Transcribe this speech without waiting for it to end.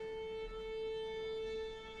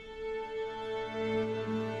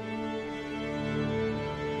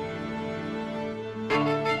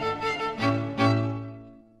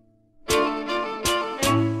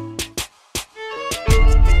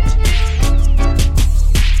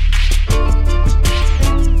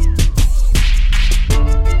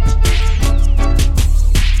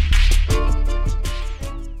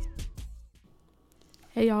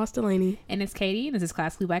host, Delaney. And it's Katie, and this is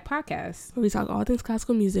Classically Black Podcast. Where we talk all things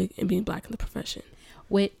classical music and being black in the profession.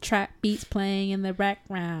 With trap beats playing in the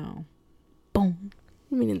background. Boom.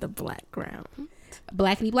 You mean in the background?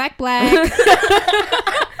 Blackity black black.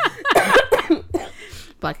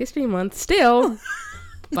 Black History Month. Still.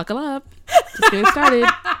 Buckle up. Just getting started.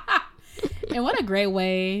 And what a great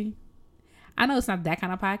way. I know it's not that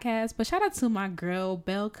kind of podcast, but shout out to my girl,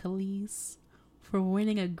 Belle Calise, for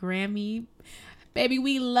winning a Grammy. Baby,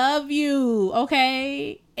 we love you,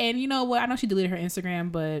 okay? And you know what? I know she deleted her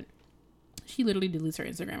Instagram, but she literally deletes her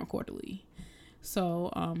Instagram quarterly.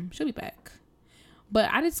 So, she'll be back. But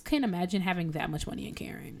I just can't imagine having that much money and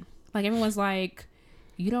caring. Like, everyone's like,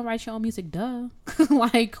 you don't write your own music, duh.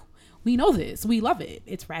 Like, we know this. We love it.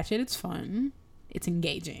 It's ratchet. It's fun. It's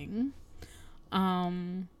engaging.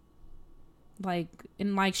 Like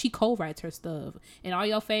she co-writes her stuff, and all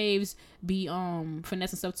your faves be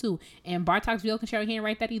finesse and stuff too. And Bartok's Ville Concerto can't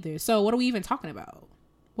write that either. So what are we even talking about?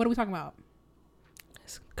 What are we talking about?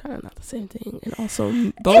 It's kind of not the same thing, and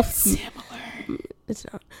also both it's similar. It's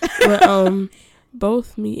not, but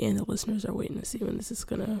both me and the listeners are waiting to see when this is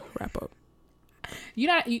gonna wrap up.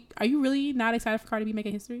 Are you really not excited for Cardi B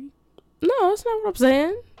making history? No, that's not what I'm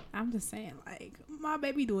saying. I'm just saying, like, my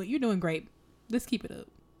baby, you're doing great. Let's keep it up.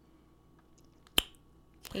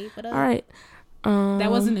 Keep it up. All right. That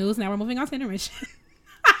was the news. Now we're moving on to intermission.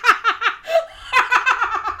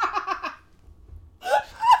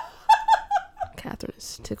 Catherine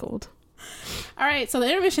is tickled. All right. So the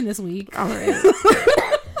intermission this week. All right.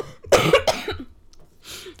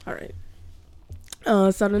 All right.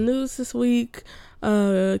 So the news this week,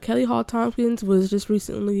 Kelly Hall Tompkins was just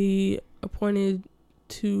recently appointed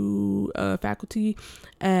to faculty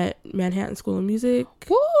at Manhattan School of Music.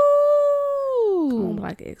 Woo!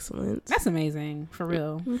 Black excellence. That's amazing, for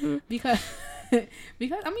real. Mm-hmm. Because I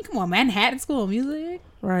mean, come on, Manhattan School of Music.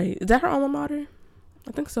 Right. Is that her alma mater?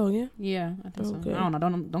 I think so. Yeah. Yeah, I think Okay. so. I don't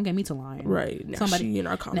know. Don't get me to lying. Right. Now she in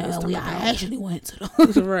our comments. No, I actually went to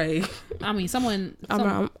those. Right. I mean, someone.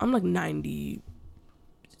 I'm like 94%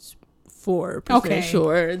 Okay.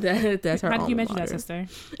 sure that's her. How did you alma measure that, mater. sister?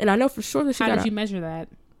 And I know for sure that she. How did you measure that?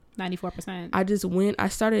 94%. I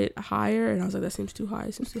started higher, and I was like, that seems too high.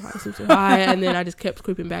 Seems too high. And then I just kept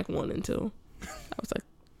creeping back one until I was like,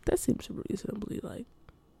 that seems reasonably like.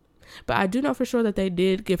 But I do know for sure that they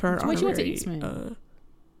did give her an honorary. She went to Eastman.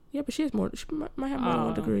 Yeah, but she has more. She might have more than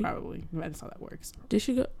one degree. Probably. That's how that works. Did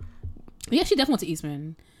she go? Yeah, she definitely went to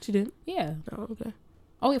Eastman. She did. Yeah. Oh, okay.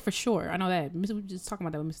 Oh, yeah, for sure. I know that. We were just talking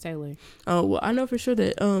about that with Miss Taylor. Oh, well, I know for sure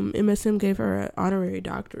that MSM gave her an honourary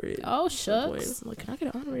doctorate. Oh, shucks. I'm like, can I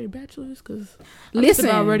get an honorary bachelor's? Because I'm just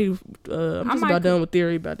about done with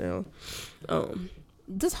theory by now.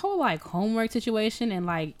 This whole, like, homework situation and,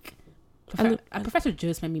 like, Professor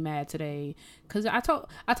just made me mad today. Because I told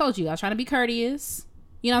you, I was trying to be courteous.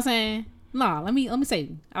 You know what I'm saying? No, let me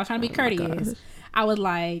say, I was trying to be courteous. I was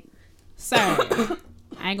like, sir,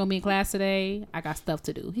 I ain't gonna be in class today. I got stuff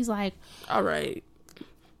to do. He's like, all right.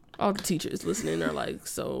 All the teachers listening are like,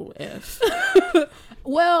 so F.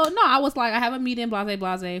 Well, no, I was like, I have a meeting,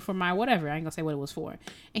 blase, for my whatever. I ain't gonna say what it was for.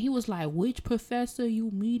 And he was like, which professor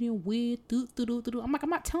you meeting with? I'm like,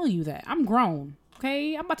 I'm not telling you that. I'm grown.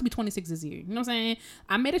 Okay? I'm about to be 26 this year. You know what I'm saying?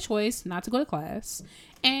 I made a choice not to go to class.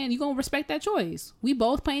 And you're going to respect that choice. We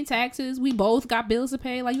both paying taxes. We both got bills to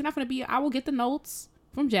pay. Like, you're not going to be... I will get the notes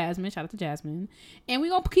from Jasmine. Shout out to Jasmine. And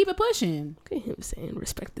we're going to keep it pushing. Look at him saying,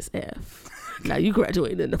 respect this F. Now you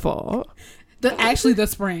graduated in the fall. Actually, the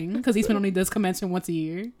spring. Because Eastman only does commencement once a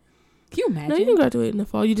year. Can you imagine? No, you can graduate in the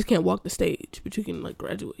fall. You just can't walk the stage. But you can, like,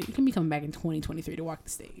 graduate. You can be coming back in 2023 to walk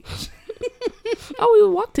the stage. Oh, we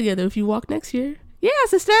will walk together if you walk next year. Yeah,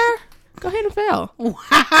 sister. Go ahead and fail.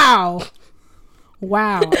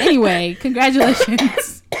 Wow. Anyway,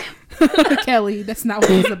 congratulations, Kelly. That's not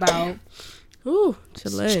what it's about. Ooh,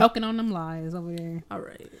 Chile. Choking on them lies over there. All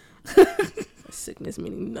right. Sickness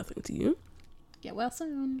meaning nothing to you. Get well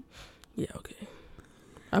soon. Yeah, okay.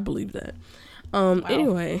 I believe that. Wow.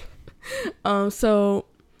 Anyway. So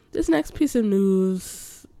this next piece of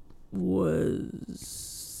news was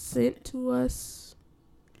sent to us.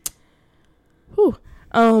 Whew.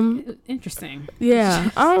 Interesting. Yeah,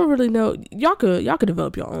 I don't really know. Y'all could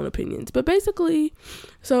develop your own opinions, but basically,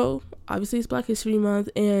 so obviously it's Black History Month,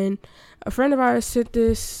 and a friend of ours sent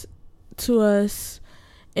this to us,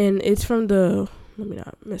 and it's from let me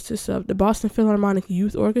not mess this up, the Boston Philharmonic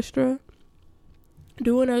Youth Orchestra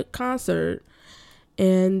doing a concert,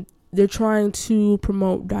 and they're trying to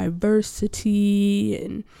promote diversity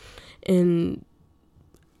and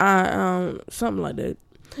something like that.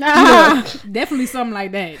 Definitely something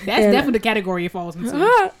like that. That's definitely the category it falls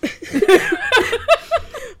into.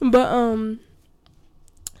 But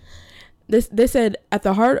they said at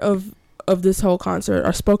the heart of this whole concert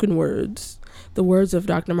are spoken words, the words of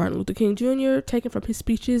Dr. Martin Luther King Jr. taken from his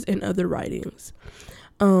speeches and other writings.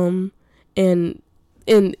 And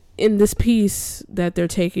in this piece that they're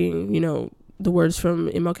taking, the words from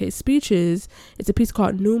MLK's speeches, it's a piece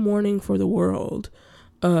called New Morning for the World,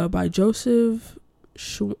 by Joseph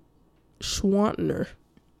Schwantner.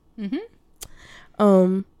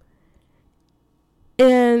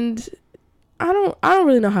 And I don't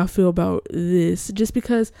really know how I feel about this, just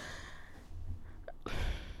because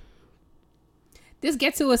this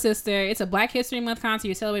Get To It, Sister. It's a Black History Month concert.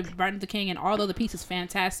 You celebrate Martin Luther King, and although the piece is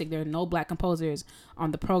fantastic, there are no Black composers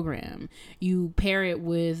on the program. You pair it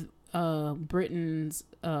with Britain's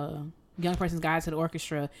Young Person's Guide to the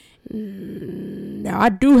Orchestra. Now, I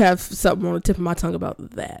do have something on the tip of my tongue about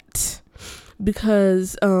that,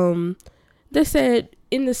 because they said,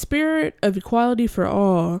 in the spirit of equality for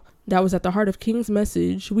all that was at the heart of King's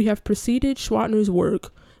message, we have preceded Schwantner's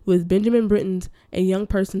work with Benjamin Britten's A Young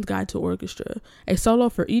Person's Guide to Orchestra. A solo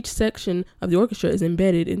for each section of the orchestra is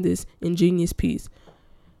embedded in this ingenious piece.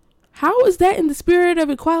 How is that in the spirit of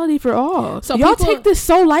equality for all? So y'all take this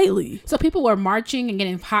so lightly. So people were marching and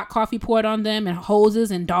getting hot coffee poured on them and hoses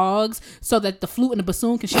and dogs so that the flute and the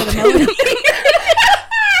bassoon can share the melody.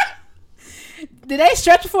 Did they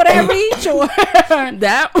stretch before they reach? Or?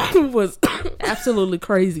 That was absolutely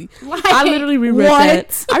crazy. Like, I literally reread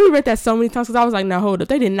that. I reread that so many times because I was like, now hold up.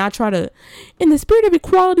 They did not try to, in the spirit of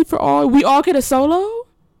equality for all, we all get a solo?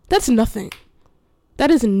 That's nothing.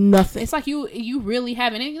 That is nothing. It's like you really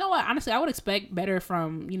haven't. And you know what? Honestly, I would expect better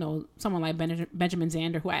from, someone like Benjamin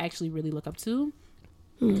Zander, who I actually really look up to.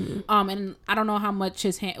 And I don't know how much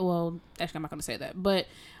his hand, well, actually, I'm not going to say that. But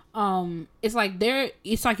it's like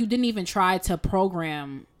you didn't even try to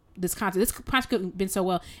program this concert. This concert could have been so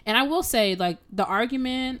well. And I will say, like, the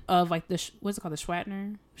argument of like what's it called, the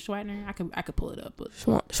Schwantner. I could pull it up, but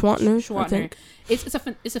Schwantner.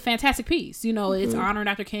 It's a fantastic piece. It's honoring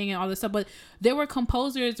Dr. King and all this stuff. But there were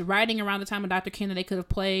composers writing around the time of Dr. King that they could have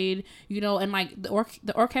played. And like the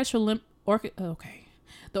orchestral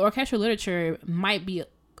literature might be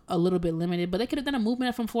a little bit limited, but they could have done a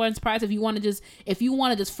movement from Florence Price if you want to just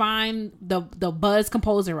find the buzz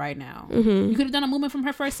composer right now. You could have done a movement from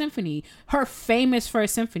her first symphony, her famous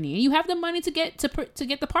first symphony, and you have the money to get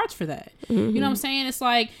the parts for that. You know what I'm saying? It's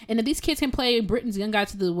like, and if these kids can play Britain's Young Guide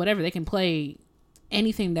to the whatever, they can play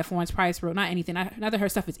anything that Florence Price wrote. Not anything, not that her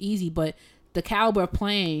stuff is easy, but the caliber of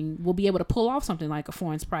playing will be able to pull off something like a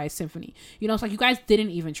Florence Price symphony. It's like you guys didn't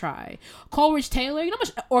even try. Coleridge Taylor, you know how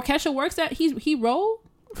much orchestral works that he wrote?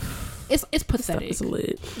 It's pathetic. It's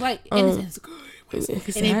lit. Like, and it's good.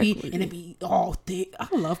 Exactly. And it be all thick. I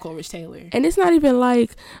love Coleridge Taylor. And it's not even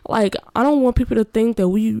like I don't want people to think that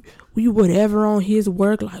we whatever on his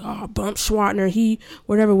work, like, oh, bump Schwantner, he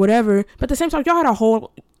whatever. But at the same time, y'all had a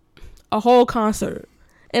whole concert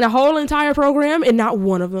and a whole entire program, and not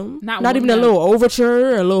one of them, not even a little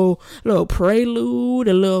overture, a little prelude,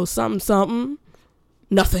 a little something,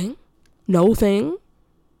 nothing, no thing.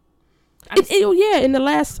 In the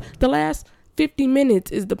last 50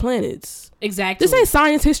 minutes is the planets. Exactly. This ain't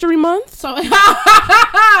Science History Month. So it's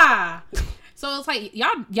like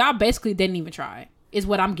y'all basically didn't even try. Is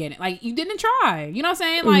what I'm getting. Like, you didn't try. You know what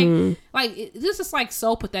I'm saying? Like, this is like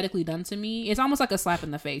so pathetically done to me. It's almost like a slap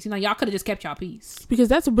in the face. Y'all could have just kept y'all peace. Because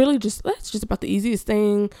that's just about the easiest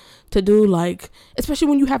thing to do. Like, especially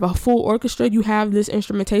when you have a full orchestra, you have this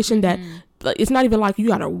instrumentation that, like, it's not even like you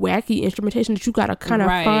got a wacky instrumentation that you got to kind of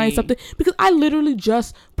find something. Because I literally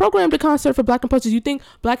just programmed a concert for Black composers. You think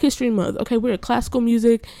Black History Month, okay, we're a classical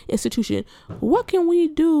music institution. What can we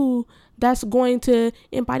do that's going to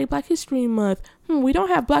embody Black History Month? We don't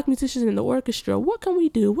have Black musicians in the orchestra. What can we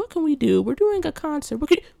do? We're doing a concert.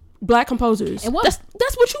 Black composers. And that's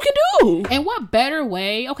what you can do. And what better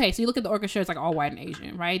way? Okay, so you look at the orchestra, it's like all white and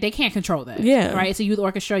Asian, right? They can't control that. Yeah. Right? So you the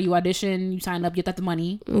orchestra, you audition, you sign up, you get the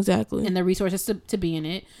money. Exactly. And the resources to be in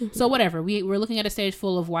it. So whatever. We're looking at a stage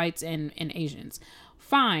full of whites and Asians.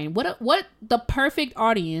 Fine. What the perfect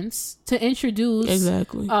audience to introduce.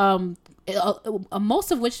 Exactly. Not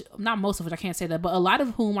most of which I can't say that, but a lot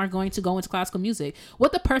of whom are going to go into classical music.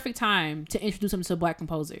 What the perfect time to introduce them to a Black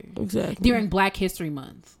composer? Exactly. During Black History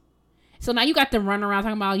Month. So now you got them running around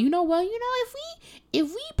talking about, if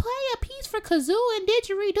we play a piece for kazoo and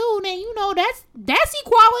didgeridoo, then that's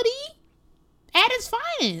equality at its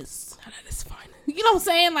finest. Not at its finest. You know what I'm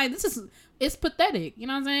saying? Like, it's pathetic. You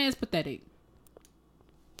know what I'm saying? It's pathetic.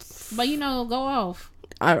 But go off.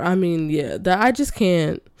 I mean, yeah. I just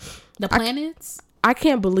can't. The planets? I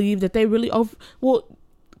can't believe that they really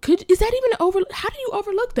is that even how do you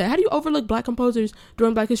overlook that? How do you overlook Black composers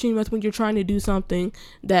during Black History Month when you're trying to do something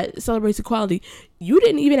that celebrates equality? You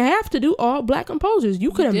didn't even have to do all Black composers.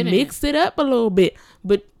 You could have mixed it up a little bit,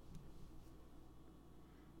 but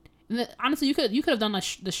honestly, you could have done the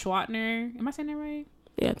Schwartner. Am I saying that right?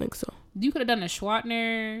 Yeah, I think so. You could have done a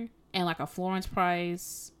Schwartner and like a Florence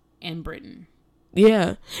Price and Britten.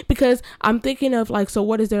 Yeah, because I'm thinking of like, so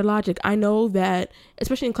what is their logic? I know that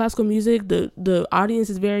especially in classical music, the audience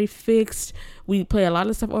is very fixed. We play a lot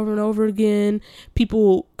of stuff over and over again.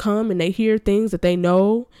 People come and they hear things that they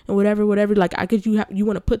know and whatever. Like, I guess you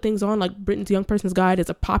want to put things on, like Britain's Young Person's Guide is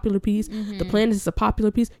a popular piece. Mm-hmm. The Planet is a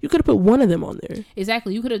popular piece. You could have put one of them on there.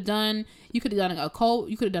 Exactly. You could have done a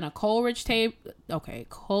Coleridge Taylor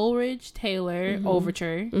mm-hmm.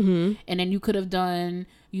 overture, mm-hmm. and then you could have done,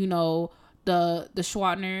 the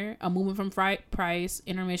Schwartner, A Movement from Price,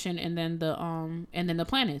 intermission, and then the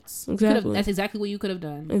Planets. Exactly. That's exactly what you could have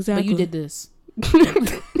done. Exactly. But you did this.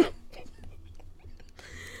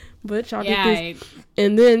 But y'all did this,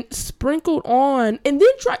 and then sprinkled on, and then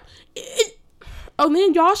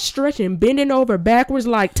then y'all stretching, bending over backwards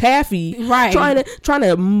like taffy, right? Trying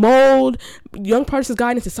to mold Young Person's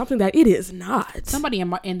Guide into something that it is not. Somebody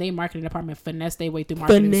in their marketing department finessed their way through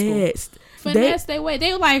marketing school. Finesse their way.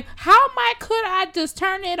 They were like, how could I just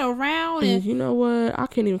turn it around? And you know what? I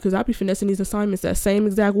can't even, because I be finessing these assignments that same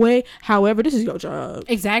exact way. However, this is your job.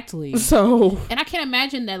 Exactly. So. And I can't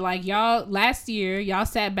imagine that, like, y'all, last year, y'all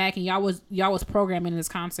sat back and y'all was programming this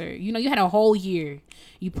concert. You had a whole year.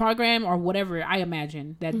 You program or whatever. I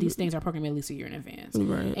imagine that these things are programmed at least a year in advance.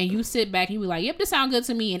 Right. And you sit back and you be like, yep, this sounds good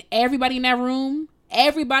to me. And everybody in that room,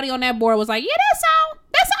 everybody on that board was like, yeah,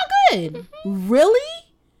 that sound good. Mm-hmm. Really?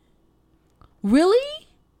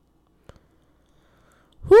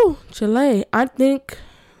 Whew, Chile. I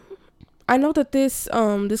know that this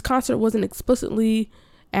concert wasn't explicitly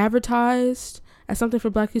advertised as something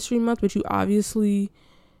for Black History Month, but it's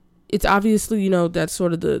obviously, that's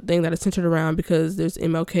sort of the thing that it's centered around, because there's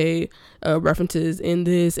MLK references in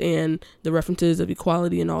this and the references of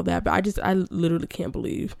equality and all that. But I literally can't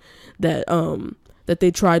believe that that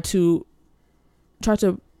they tried to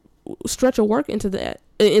stretch a work into that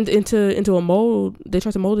into a mold. They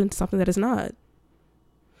tried to mold it into something that is not.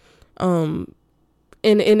 And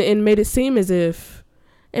made it seem as if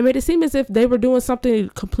they were doing something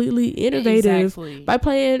completely innovative by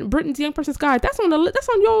playing Britain's Young Person's Guide. That's on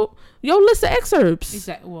your list of excerpts.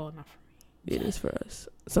 Exactly. Well, not for me. It is for us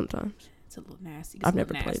sometimes. It's a little nasty. I've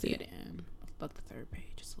never played it. Like the third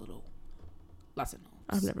page, it's a little lots of notes.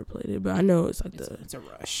 I've never played it, but I know it's like it's a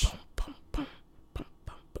rush.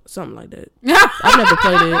 Something like that.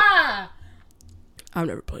 I've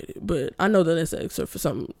never played it, but I know that it's an excerpt for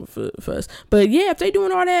something for us. But yeah, if they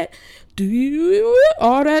doing all that,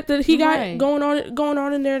 that he got going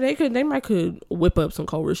on in there, they might could whip up some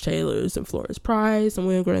Coleridge Taylors, some Florence Price, some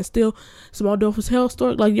William Grant Still, some Adolphus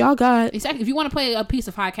Hailstork. Like, y'all got exactly. If you want to play a piece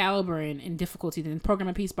of high caliber and difficulty, then program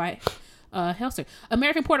a piece by Hailstork.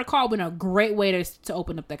 American Port of Call been a great way to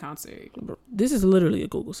open up that concert. This is literally a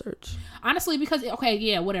Google search, honestly, because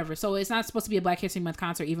whatever. So it's not supposed to be a Black History Month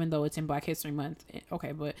concert, even though it's in Black History Month.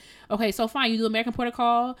 So fine, you do American Port of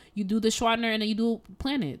Call, you do the Schwartner, and then you do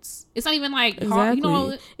Planets. It's not even like exactly.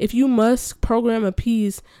 hard, if you must program a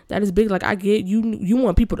piece that is big, like, I get you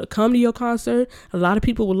want people to come to your concert. A lot of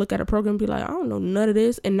people will look at a program and be like, I don't know none of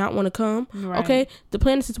this, and not want to come. Right. Okay, the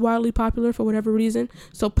Planets is wildly popular for whatever reason,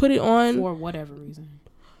 so put it on. For whatever reason.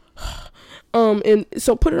 And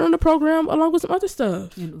so put it on the program along with some other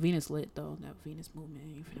stuff. Venus lit though. That Venus movement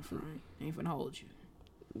ain't finna front. Ain't finna hold you.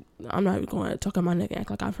 I'm not even going to talk on my neck and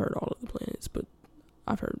act like I've heard all of the planets, but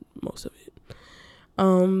I've heard most of it.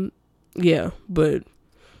 Yeah, but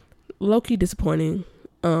low key disappointing.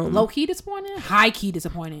 Low key disappointing. High key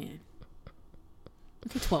disappointing.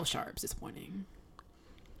 12 sharps disappointing.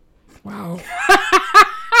 Wow.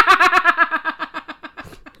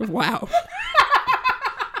 Wow.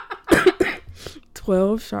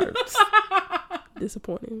 12 sharps.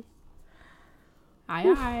 Disappointing.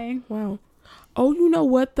 Aye. Wow. Oh, you know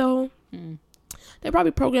what though? They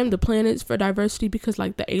probably programmed the planets for diversity because,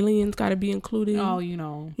 like, the aliens got to be included. Oh,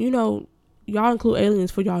 y'all include aliens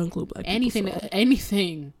for y'all include Black people.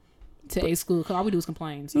 Anything to exclude. Cause all we do is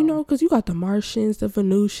complain. So. Because you got the Martians, the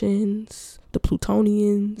Venusians, the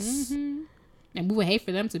Plutonians, and we would hate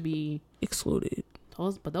for them to be excluded.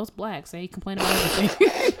 Those blacks, they complain about everything.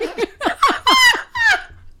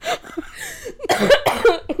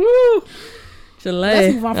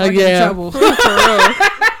 Let's move on from trouble.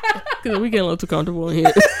 Because we get a little too comfortable in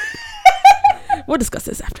here. We'll discuss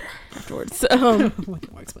this afterwards.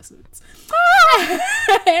 With more explicit.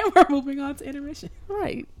 And we're moving on to intermission.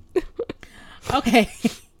 Right. Okay.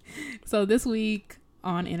 So this week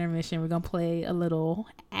on intermission, we're gonna play a little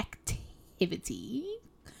activity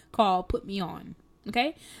called "Put Me On."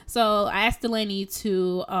 Okay. So I asked Delaney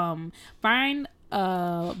to find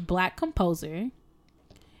a Black composer.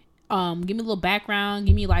 Give me a little background.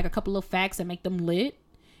 Give me like a couple of facts that make them lit.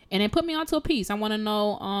 And then put me onto a piece. I want to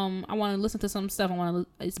know. I want to listen to some stuff.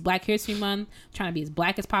 It's Black History Month. I'm trying to be as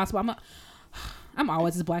black as possible. I'm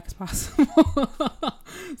always as black as possible.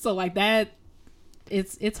 So like that,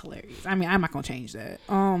 it's hilarious. I mean, I'm not gonna change that.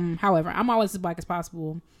 However, I'm always as black as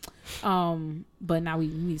possible. But now we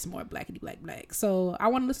need some more blackity black. So I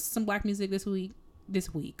want to listen to some black music this week.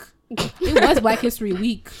 It was Black History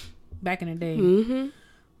Week back in the day.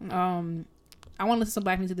 Mm-hmm. I want to listen to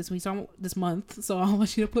Black music this month, so I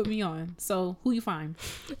want you to put me on. So who you find?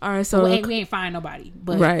 All right, so we ain't find nobody,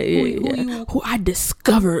 but right, who I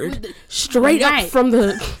discovered straight up from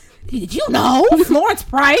the. Did you know Florence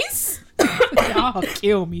Price? Y'all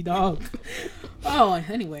kill me, dog. Oh,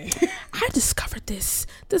 anyway, I discovered this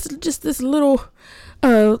little.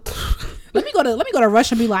 Let me go to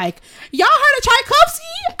Russia and be like, y'all heard of Tchaikovsky?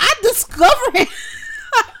 I discovered it.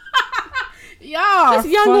 Y'all,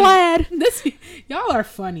 this young lad. Y'all are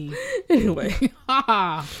funny. Anyway,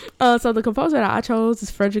 so the composer that I chose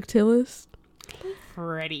is Frederick Tillis.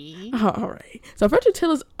 Freddie. All right. So Frederick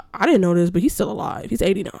Tillis, I didn't know this, but he's still alive. He's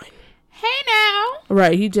 89. Hey now.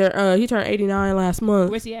 Right. He turned 89 last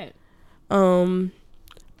month. Where's he at? The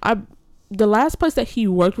last place that he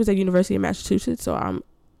worked was at University of Massachusetts. So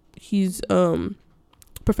he's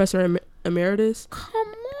professor emeritus. Come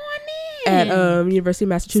on at University of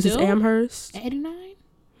Massachusetts Still? Amherst. 89.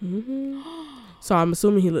 Mm-hmm. So I'm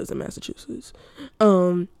assuming he lives in Massachusetts.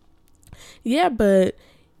 Yeah, but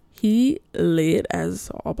he lit,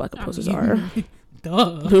 as all Black composers are.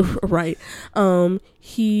 Duh. Right.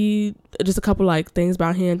 He just a couple like things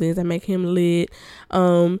about him, things that make him lit.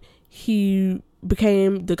 He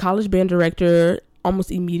became the college band director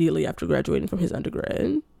almost immediately after graduating from his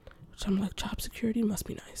undergrad. Which I'm like, job security must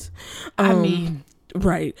be nice. I mean,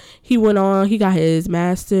 right. He went on. He got his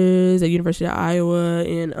master's at University of Iowa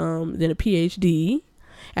and then a PhD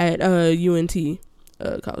at UNT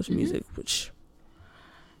College of Music, which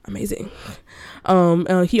amazing.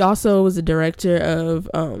 He also was the director of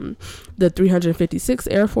the 356th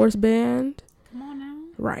Air Force Band. Come on now.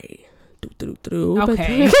 Right.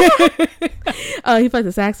 Okay. He played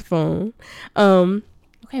the saxophone.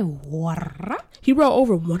 Okay, what? He wrote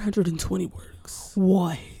over 120 works.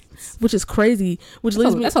 What? Which is crazy. Which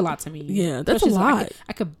leads me. That's a lot to me. Yeah, that's a lot.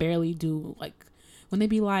 I could barely do like when they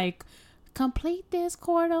be like, complete this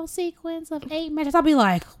chordal sequence of 8 measures. I'll be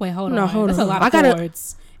like, wait, hold on. That's a lot of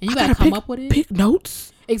chords, and you gotta come up with it. Pick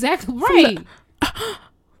notes. Exactly right.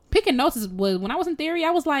 Picking notes is when I was in theory.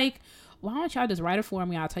 I was like, why don't y'all just write it for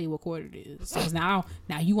me? I'll tell you what chord it is. So now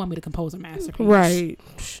you want me to compose a masterpiece, right?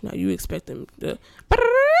 Now you expect them to.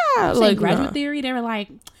 Like graduate theory, they were like,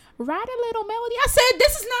 write a little melody. I said,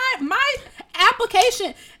 this is not my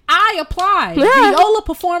application. I applied viola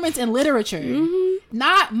performance and literature,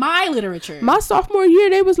 not my literature. My sophomore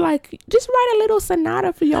year, they was like, just write a little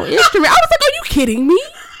sonata for your instrument. I was like, are you kidding me?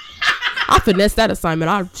 I finessed that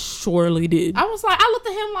assignment. I surely did. I was like, I looked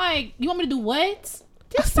at him like, you want me to do what?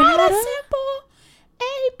 Just write a simple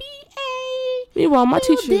ABA. Meanwhile, my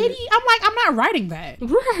teacher. Diddy. I'm like, I'm not writing that.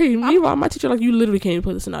 Right. Meanwhile, my teacher, like, you literally can't even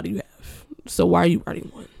play the sonata you have. So why are you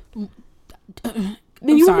writing one?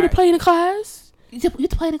 Then you want me to play in a class? You have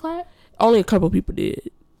to play in a class? Only a couple people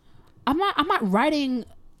did. I'm not writing.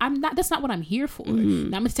 That's not what I'm here for.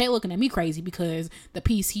 Now Mr. Taylor looking at me crazy because the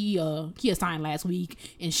piece he assigned last week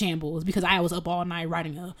in shambles because I was up all night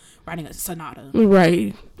writing a sonata.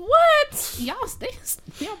 Right. What?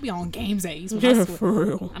 Y'all be on games days. Yeah, for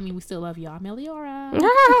real. I mean, we still love y'all, Meliora.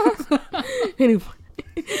 Anyway.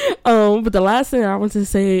 But the last thing I want to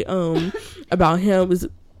say about him was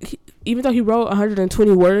even though he wrote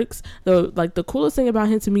 120 works, the coolest thing about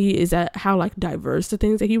him to me is that how like diverse the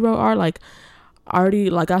things that he wrote are. Like already,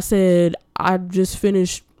 like I said, I just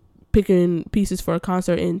finished picking pieces for a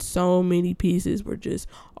concert, and so many pieces were just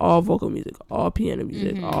all vocal music, all piano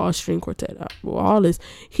music, all string quartet, all this.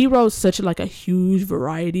 He wrote such like a huge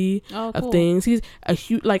variety of things. He's a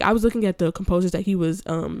huge, like I was looking at the composers that he was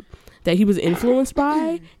influenced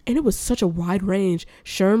by, and it was such a wide range.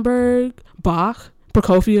 Schoenberg, Bach,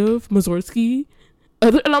 Prokofiev, Mussorgsky,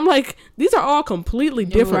 other, and I'm like, these are all completely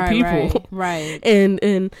different people, right. and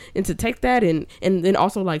to take that and then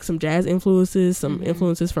also like some jazz influences, some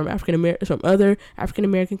influences from other African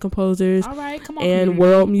American composers, all right, come on, and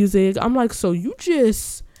world music. I'm like, so you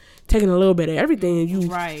just taking a little bit of everything and you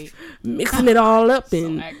mixing it all up so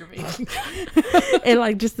and aggravating. and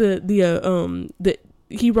like just the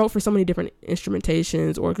he wrote for so many different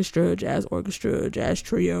instrumentations, orchestra, jazz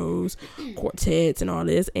trios, quartets, and all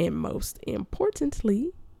this. And most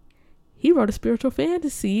importantly, he wrote a spiritual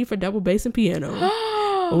fantasy for double bass and piano,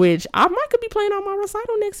 which I could be playing on my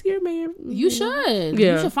recital next year, man. You should.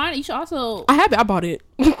 Yeah. You should find it. You should also. I have it. I bought it.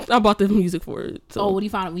 I bought the music for it. So. Oh, what do you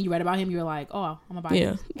find when you read about him? You're like, oh, I'm gonna buy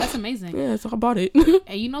it. That's amazing. Yeah, so I bought it.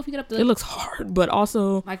 And you know, if you get up to, it looks hard, but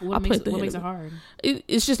also like what makes it hard?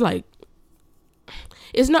 It's just like.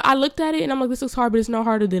 It's not. I looked at it and I'm like, this looks hard, but it's no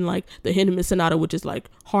harder than like the Hindeman Sonata, which is like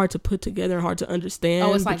hard to put together and hard to understand.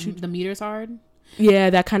 Oh, it's like the meter's hard. Yeah,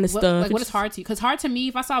 that kind of stuff. Like, what is hard to you? Because hard to me,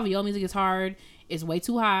 if I saw viola music is hard, it's way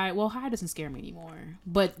too high. Well, high doesn't scare me anymore,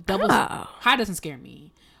 but high doesn't scare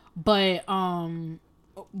me, but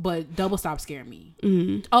double stop scare me.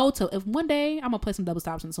 Oh, so if one day I'm gonna play some double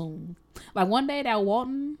stops in soon, like one day that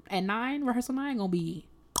Walton at 9 rehearsal 9 gonna be.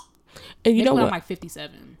 And you know what? I'm like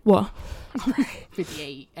 57. Well,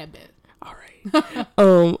 58 at best. All right.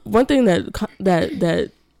 One thing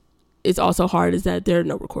that is also hard is that there are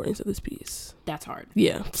no recordings of this piece. That's hard.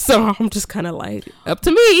 Yeah. So I'm just kind of like, up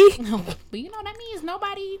to me. But you know that means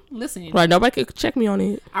nobody listening. Right. Nobody could check me on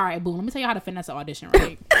it. All right, boom. Let me tell you how to finesse an audition,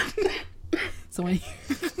 right? So when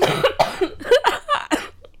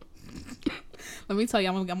let me tell you,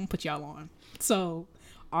 I'm gonna put y'all on. So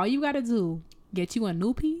all you gotta do. Get you a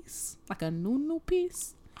new piece, like a new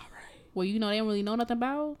piece. All right. Where you know they don't really know nothing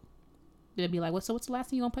about. They'll be like, what's the last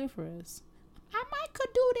thing you gonna play for us? I might could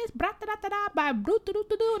do this by and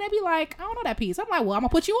they be like, I don't know that piece. I'm like, well, I'm gonna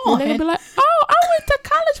put you on. And they'll be like, oh, I went to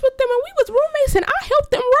college with them and we was roommates and I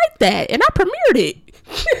helped them write that and I premiered it.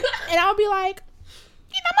 And I'll be like,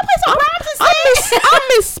 you know, I'm gonna play some Brahms instead. I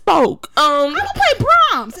misspoke. I'm gonna play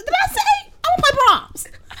Brahms. Did I say I'm gonna play Brahms?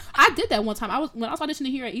 I did that one time. When I was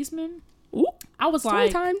auditioning here at Eastman. Ooh, I was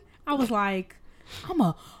like, time. I'm gonna play.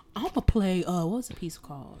 What was the piece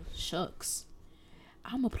called? Shucks.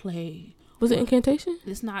 I'm gonna play. Was it Incantation?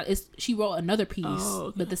 It's not. She wrote another piece,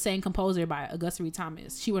 okay. but the same composer by Augusta Reed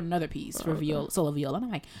Thomas. She wrote another piece for solo viola. And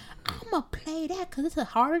I'm like, I'm gonna play that because it's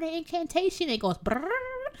harder than Incantation. It goes.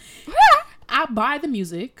 I buy the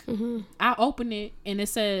music. I open it and it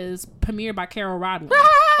says premiered by Carol Rodlin,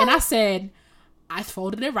 and I said. I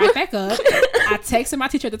folded it right back up. I texted my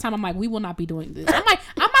teacher at the time. I'm like, we will not be doing this. I'm like,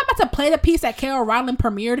 I'm not about to play the piece that Carol Rodlin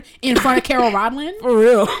premiered in front of Carol Rodlin. For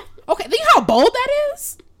real. Okay, think how bold that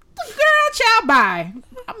is? Girl, child, bye.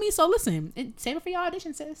 I mean, so listen, save it for your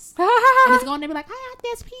audition, sis. And it's going to be like, I got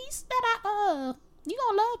this piece that you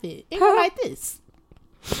gonna love it. It go like this.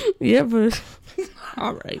 Yeah, but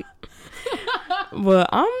all right. But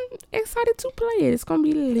I'm excited to play it. It's gonna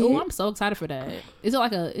be lit. Oh, I'm so excited for that. Is it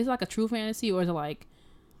like a true fantasy or is it like?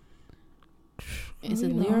 Is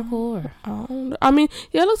it lyrical or? I mean,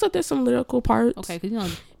 yeah, it looks like there's some lyrical parts. Okay,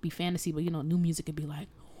 because be fantasy, but new music could be like.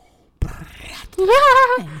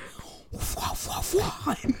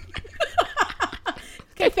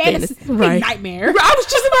 Okay, fantasy, right? Nightmare. I was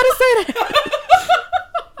just about to say that.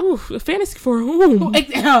 Ooh, fantasy for whom?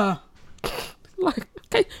 Like,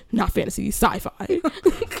 okay, not fantasy, sci-fi.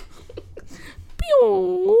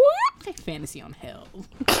 Fantasy on hell.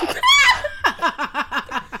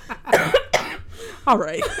 All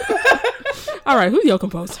right. Who's your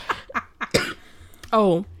composer?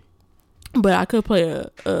 Oh, but I could play a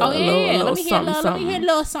Let me hear a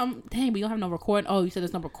little something. Dang, we don't have no recording. Oh, you said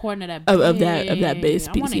there's no recording of that of that bass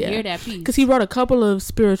piece. I want to hear that piece because he wrote a couple of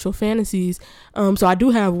spiritual fantasies. So I do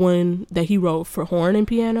have one that he wrote for horn and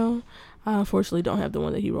piano. I unfortunately don't have the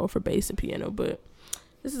one that he wrote for bass and piano, but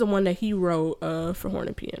this is the one that he wrote for horn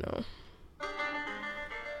and piano.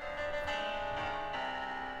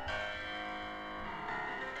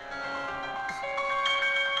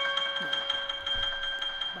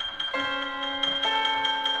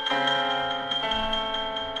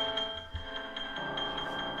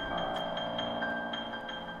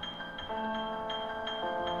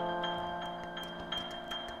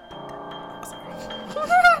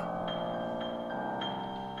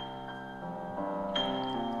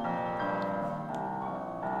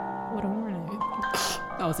 What a horn is.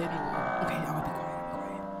 Oh, say anyway. Okay, I'm gonna be quiet.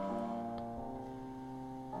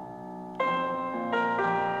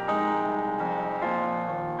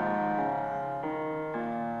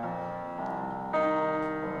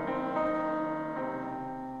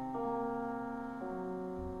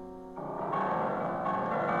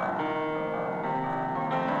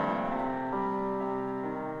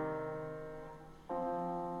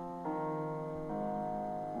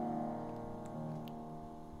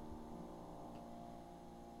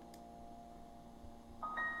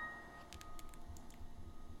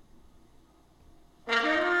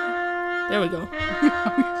 There we go.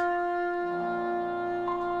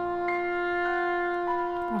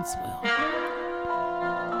 On swell.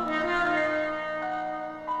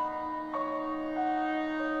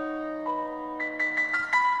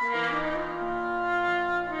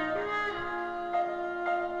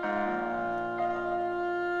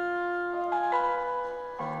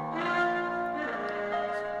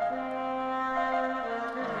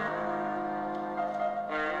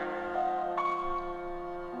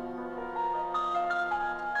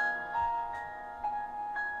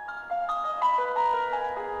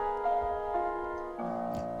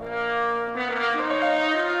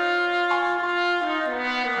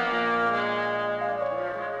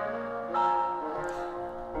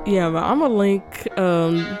 Yeah, but I'm gonna link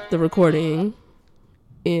the recording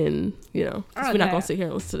in, you know, 'cause we're not gonna sit here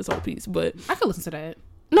and listen to this whole piece, but I could listen to that.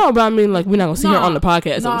 no, but I mean, like, we're not gonna sit here on the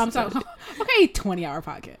podcast. No, I'm talking. Okay, 20-hour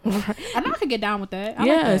podcast. I know I could get down with that. I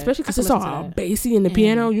yeah, like that. especially because it's all bassy in the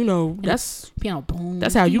piano. You know, that's piano boom.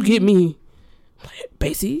 That's how you get me.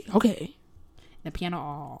 Bassy, okay. The piano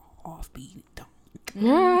all offbeat.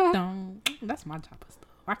 Yeah. That's my type of stuff.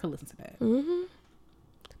 I could listen to that.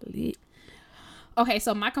 Lit. Okay,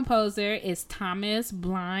 so my composer is Thomas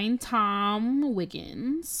Blind Tom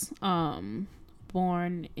Wiggins,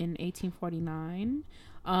 born in 1849.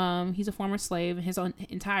 He's a former slave, and his own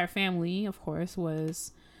entire family, of course,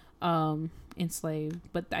 was enslaved.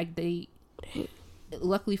 But like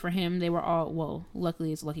luckily for him, they were all, well,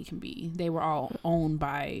 luckily as lucky can be, they were all owned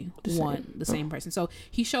by the same person. So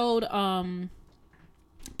he showed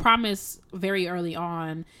promise very early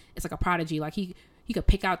on. It's like a prodigy. Like he could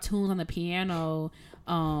pick out tunes on the piano,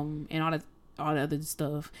 and all the other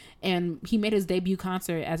stuff. And he made his debut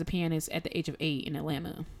concert as a pianist at the age of 8 in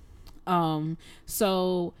Atlanta.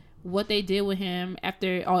 So what they did with him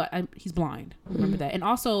after, he's blind. Remember that. And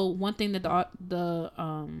also one thing that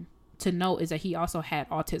to note is that he also had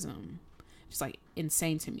autism. Just like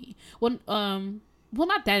insane to me. Well,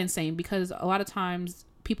 not that insane, because a lot of times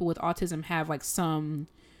people with autism have like some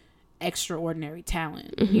extraordinary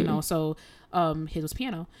talent, you know. So his was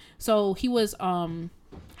piano. So he was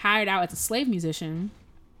hired out as a slave musician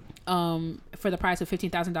for the price of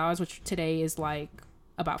 $15,000, which today is like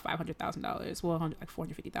about $500,000. Well, like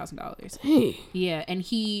 $450,000. Hey. Yeah, and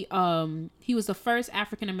he was the first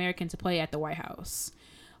African American to play at the White House.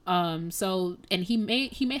 So, and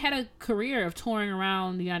he had a career of touring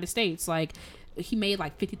around the United States. Like he made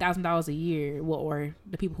like $50,000 a year. Well, or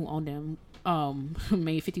the people who owned him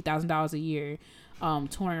made $50,000 a year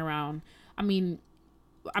touring around. I mean,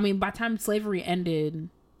 by the time slavery ended,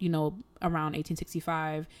 you know, around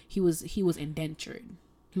 1865, he was indentured.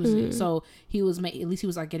 He was so he was at least he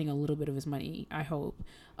was like getting a little bit of his money, I hope.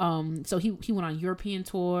 So he went on European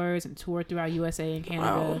tours and toured throughout USA and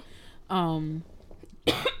Canada. Wow.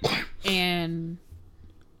 And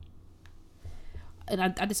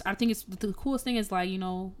I think it's the coolest thing is, like, you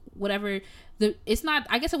know, whatever it's not,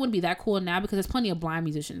 I guess it wouldn't be that cool now because there's plenty of blind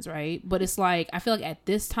musicians, right? But it's like, I feel like at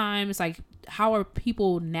this time it's like, how are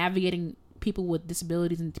people navigating people with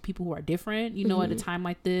disabilities and people who are different, you know, at a time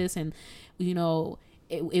like this? And, you know,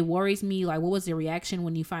 it worries me, like, what was the reaction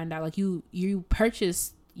when you find out, like, you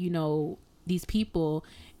purchased, you know, these people,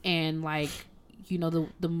 and like, you know,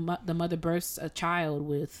 the mother births a child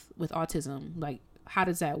with autism. Like, how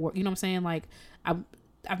does that work? You know what I'm saying? Like, I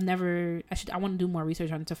want to do more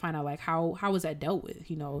research on to find out, like, how is that dealt with?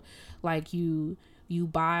 You know, like you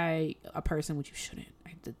buy a person, which you shouldn't.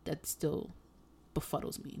 That still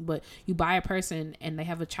befuddles me. But you buy a person and they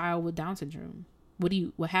have a child with Down syndrome.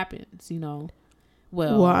 What happens? You know?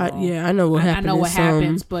 Well, I know what happens. I know what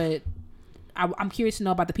happens, but I'm curious to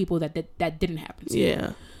know about the people that didn't happen to.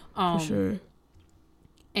 Yeah, for sure.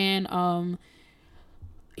 And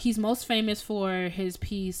he's most famous for his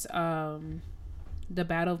piece, The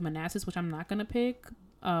Battle of Manassas, which I'm not gonna pick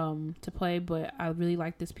to play, but I really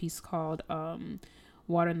like this piece called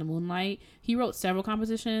Water in the Moonlight. He wrote several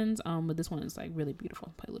compositions, but this one is like really beautiful.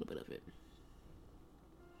 I'll play a little bit of it.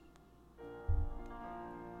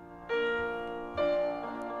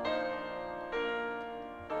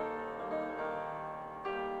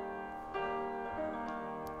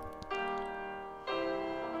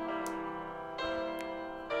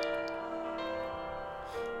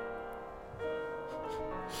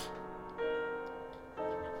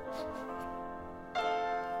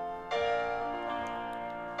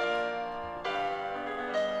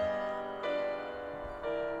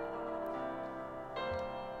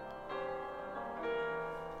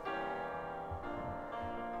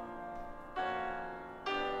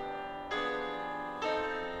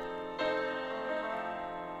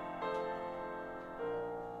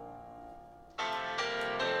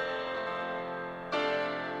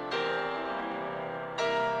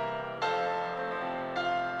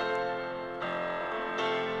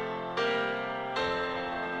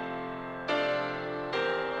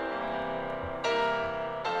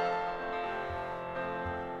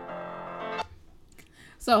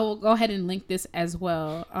 So we'll go ahead and link this as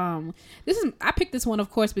well. I picked this one,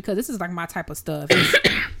 of course, because this is like my type of stuff.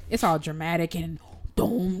 It's all dramatic and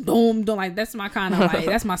doom, like that's my kind of like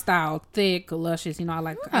that's my style. Thick, luscious. You know, I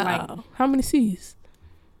like how many C's?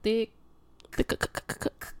 Thick.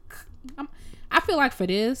 I feel like for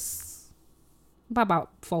this,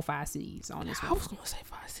 about 4-5 C's on this one. I was gonna say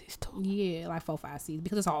 5 C's too. Yeah, like 4-5 C's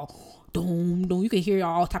because it's all doom. You can hear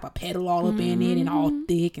all type of pedal all up in it and all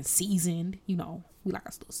thick and seasoned. You know, we like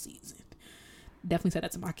our stuff seasoned. Definitely said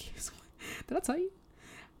that to my kids. Did I tell you?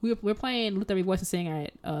 We're playing Lift Every Voice and Sing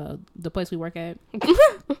at the place we work at. Put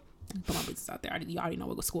my business out there. You already know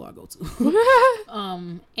what school I go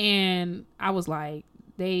to. And I was like,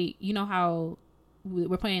 you know how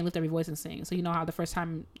we're playing Lift Every Voice and Sing. So you know how the first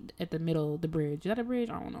time at the middle, the bridge. Is that a bridge?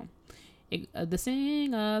 I don't know. The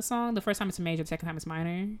sing song, the first time it's major, the second time it's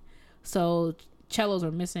minor. So cellos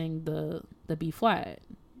are missing the B flat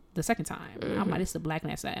the second time. I'm like, it's the Black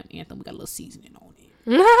National Anthem. We got a little seasoning on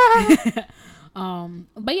it.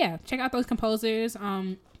 But yeah, check out those composers.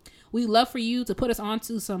 We love for you to put us on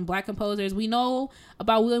to some Black composers. We know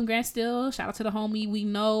about William Grant Still. Shout out to the homie. We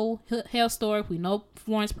know Hale Stork. We know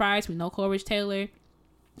Florence Price. We know Coleridge Taylor.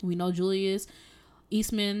 We know Julius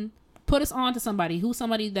Eastman. Put us on to somebody. Who's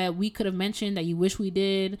somebody that we could have mentioned that you wish we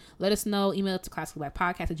did? Let us know. Email it to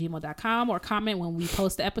classicalblackpodcast@gmail.com or comment when we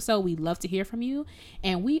post the episode. We'd love to hear from you.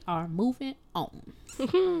 And we are moving on.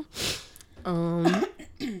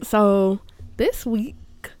 So this week,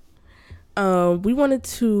 we wanted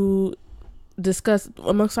to discuss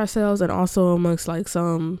amongst ourselves and also amongst like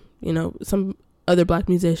some other Black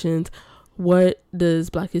musicians, what does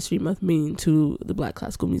Black History Month mean to the Black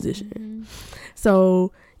classical musician?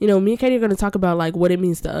 So, me and Katie are going to talk about like what it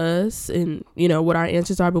means to us and, what our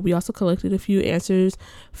answers are, but we also collected a few answers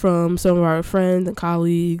from some of our friends and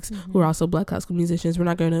colleagues who are also Black classical musicians. We're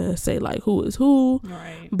not going to say like who is who,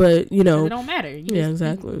 right? But, it don't matter.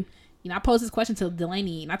 Exactly. I posed this question to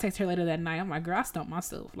Delaney and I texted her later that night. I'm like, girl, I stumped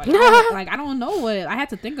myself. Like, I don't know what, I had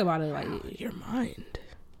to think about it. Like, your mind.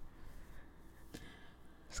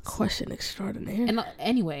 It's a question extraordinaire. And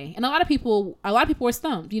anyway, and a lot of people were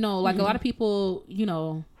stumped, like a lot of people,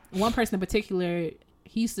 one person in particular,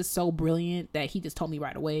 he's just so brilliant that he just told me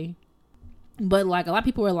right away. But like a lot of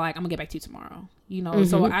people were like, I'm gonna get back to you tomorrow,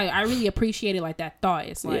 so I really appreciated like that thought.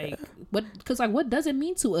 It's like, what does it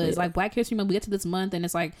mean to us? Like Black History Month, we get to this month and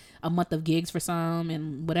it's like a month of gigs for some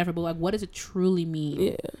and whatever, but like what does it truly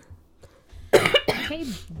mean? Okay,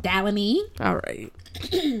 Delaney. All right.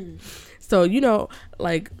 So,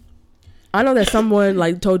 like, I know that someone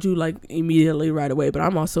like told you like immediately right away, but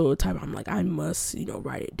I'm also a type, I'm like, I must,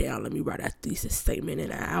 write it down. Let me write a thesis statement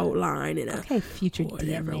and an outline and future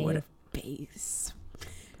whatever. Bass.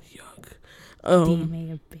 Yuck.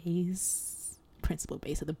 DMA of bass. Principal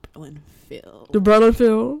bass of the Berlin Phil. The Berlin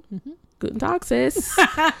Phil. Good talk, sis.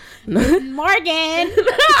 Morgan.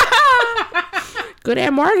 Good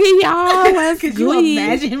at Morgan, y'all. What's Could good? you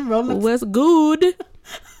imagine rolling up? What's good?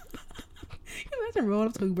 Imagine rolling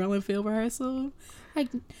up to a Berlin Phil rehearsal. Like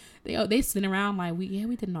they sitting around like we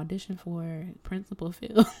did an audition for Principal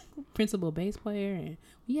Phil, principal bass player, and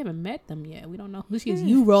we haven't met them yet. We don't know who she is.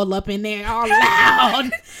 You roll up in there all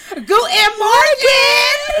loud. Go at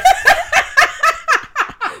Morgan.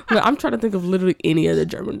 Well, I'm trying to think of literally any other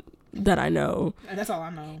German that I know. That's all I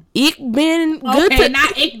know. Ich bin good. Okay,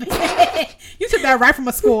 not ich bin. You took that right from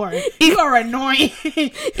a score. You are annoying.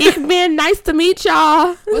 Ich bin nice to meet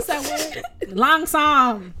y'all. What's that word?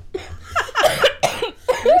 Langsam.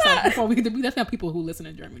 Before we can, that's not people who listen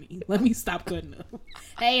in Germany. Let me stop cutting up.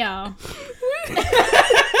 Hey y'all.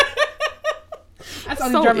 That's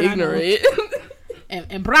so German ignorant.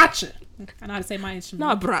 And Bratsche. I know how to say my instrument.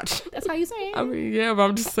 Not Bratsche. That's how you say it. I mean, yeah, but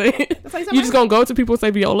I'm just saying. That's how you say You just gonna go to people and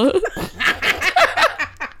say viola.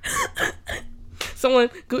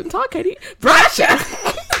 Someone, guten Tag, Katie. Bratsche.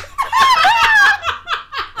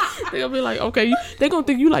 They gonna be like, okay, they gonna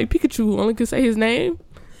think you like Pikachu, only can say his name.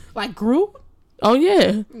 Like Groot? Oh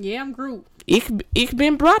yeah. Yeah, I'm Groot. Ich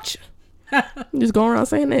bin Bratsche. Just going around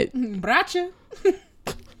saying that. Bratsche.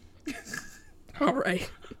 All right.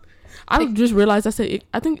 I just realized I said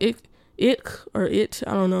I think ich or it.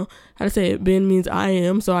 I don't know how to say it. Ben means I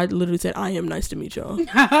am, so I literally said I am nice to meet y'all.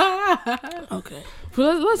 Okay.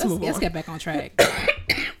 Well, let's move on. Let's get back on track.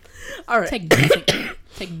 All right.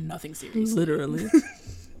 Take nothing seriously. Literally.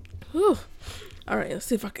 Whew. All right. Let's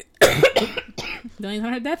see if I can. Don't even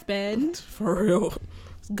on her deathbed. For real.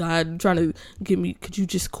 God trying to get me. Could you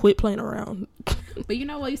just quit playing around? But you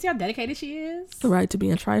know what? You see how dedicated she is? Right, to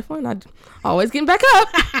being trifling. I always getting back up.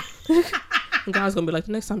 And God's going to be like,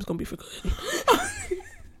 the next time it's going to be for good.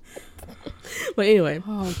 But anyway.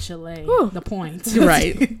 Oh, Chile. The point.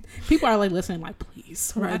 Right. People are like listening like,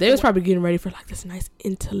 please. Right. They was probably getting ready for like this nice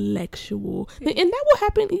intellectual thing. And that will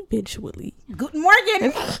happen eventually. Good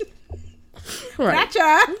morning. Right.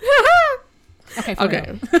 Gotcha. Okay.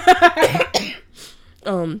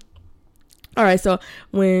 All right. So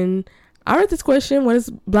when I read this question, what does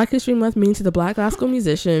Black History Month mean to the Black classical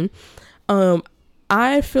musician?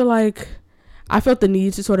 I feel like I felt the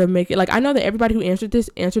need to sort of make it like, I know that everybody who answered this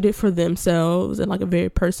answered it for themselves and like a very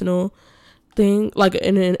personal thing, like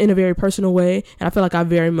in a very personal way. And I feel like I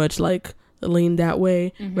very much like lean that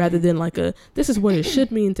way rather than like this is what it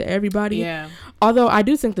should mean to everybody. Yeah. Although I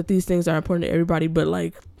do think that these things are important to everybody, but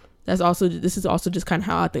like this is also just kind of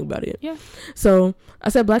how I think about it. Yeah. So I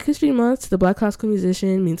said Black History Month to the Black classical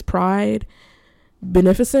musician means pride,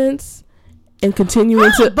 beneficence, and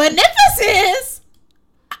continuing to beneficence.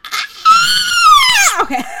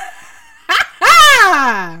 Okay.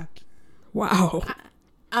 Wow.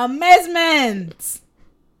 Amazement.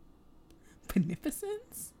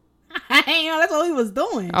 Beneficence? I ain't know that's what we was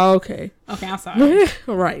doing. Okay. Okay, I'm sorry.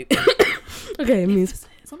 Right. Okay, it means.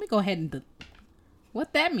 Let me go ahead and.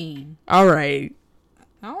 What that mean? All right.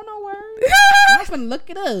 I don't know words. I'm gonna look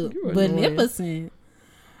it up. Beneficent.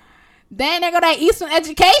 Then there go that Eastman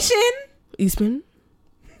education. Eastman.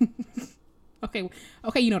 Okay,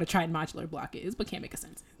 you know what a Triton modular block is, but can't make a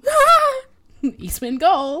sentence. Eastman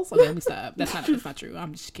goals. Okay, let me stop. That's not true.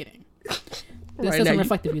 I'm just kidding. This doesn't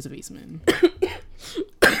reflect the views of Eastman.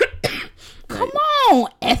 Come on,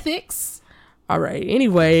 ethics. All right.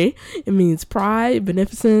 Anyway, it means pride,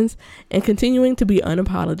 beneficence, and continuing to be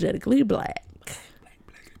unapologetically Black.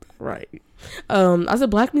 Right. As a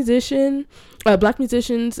Black musician, Black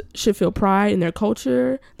musicians should feel pride in their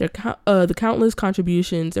culture, the countless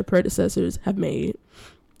contributions their predecessors have made,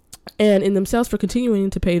 and in themselves for continuing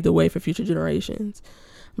to pave the way for future generations.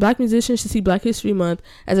 Black musicians should see Black History Month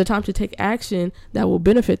as a time to take action that will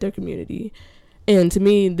benefit their community. And to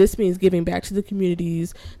me, this means giving back to the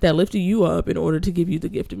communities that lifted you up in order to give you the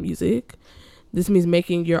gift of music. This means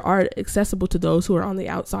making your art accessible to those who are on the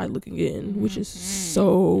outside looking in, which is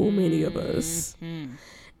so many of us.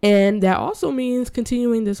 And that also means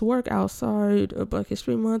continuing this work outside of Black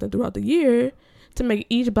History Month and throughout the year to make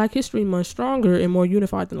each Black History Month stronger and more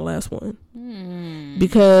unified than the last one.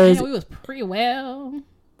 Because we was pretty well.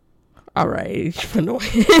 All right.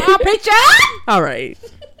 Preacher. All right.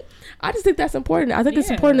 I just think that's important. I think it's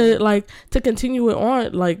important to continue it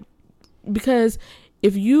on, because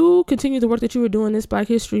if you continue the work that you were doing this Black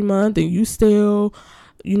History Month and you still,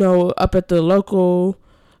 up at the local,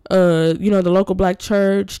 the local Black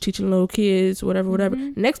church teaching little kids, whatever,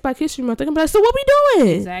 next Black History Month, they're going to be like, so what we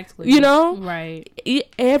doing? Exactly.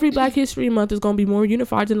 Right. Every Black History Month is going to be more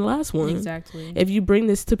unified than the last one. Exactly. If you bring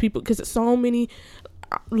this to people, because so many...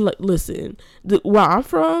 Listen, where I'm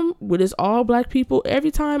from, with it's all Black people,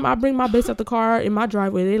 every time I bring my bass out the car in my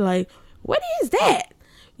driveway, they like, what is that?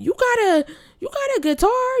 You got a guitar?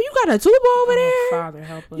 You got a tuba over there? Father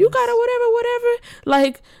help us. You got a whatever.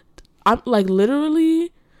 Like, I'm like,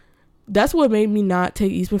 literally, that's what made me not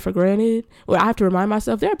take Eastman for granted. Where I have to remind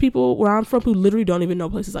myself, there are people where I'm from who literally don't even know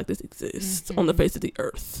places like this exist on the face of the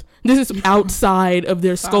earth. This is outside of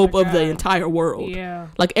their scope of the entire world. Yeah.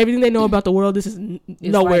 Like, everything they know about the world, this is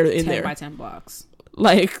nowhere in 10 there. 10 blocks.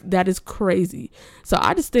 Like, that is crazy. So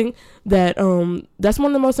I just think that that's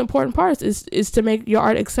one of the most important parts is to make your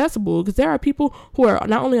art accessible, because there are people who are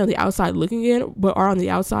not only on the outside looking in, but are on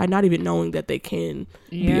the outside not even knowing that they can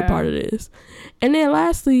be a part of this. And then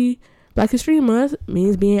lastly, Black History Month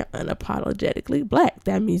means being unapologetically Black.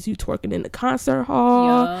 That means you twerking in the concert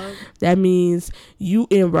hall. Yep. That means you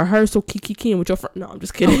in rehearsal kikiing with your friend. No, I'm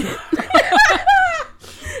just kidding.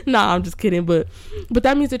 Nah, I'm just kidding. But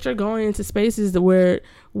that means that you're going into spaces where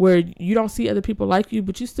you don't see other people like you,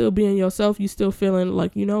 but you still being yourself. You still feeling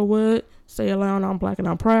like, you know what? Say it loud, I'm Black and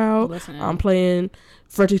I'm proud. Listen. I'm playing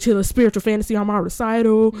Frederick Tiller's Spiritual Fantasy on my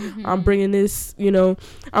recital. I'm bringing this,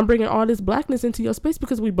 I'm bringing all this Blackness into your space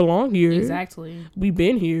because we belong here. Exactly. We've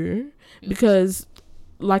been here because,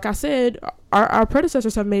 like I said, our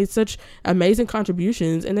predecessors have made such amazing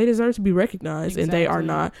contributions and they deserve to be recognized. Exactly. And they are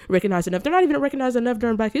not recognized enough. They're not even recognized enough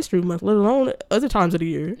during Black History Month, let alone other times of the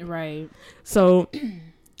year. Right. So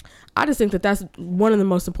I just think that that's one of the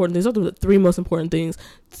most important things. Those are the three most important things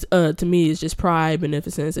to me is just pride,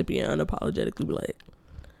 beneficence, and being unapologetically Black.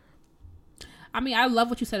 I mean, I love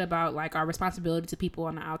what you said about like our responsibility to people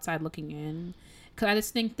on the outside looking in, because I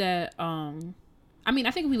just think that I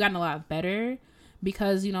think we've gotten a lot better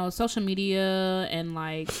because social media and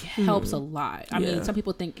like helps a lot. I mean, some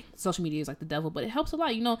people think social media is like the devil, but it helps a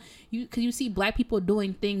lot. Because you see Black people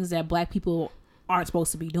doing things that Black people aren't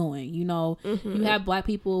supposed to be doing. You know, you have black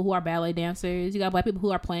people who are ballet dancers. You got black people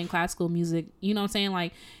who are playing classical music. You know what I'm saying?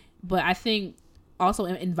 Like, but I think also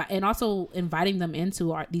inviting them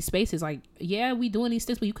into these spaces. Like, yeah, we doing these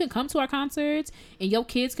things, but you can come to our concerts and your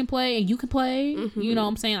kids can play and you can play. You know what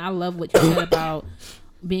I'm saying? I love what you said about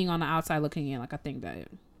being on the outside looking in. Like, I think that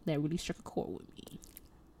really struck a chord with me.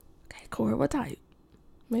 Okay, chord. What type?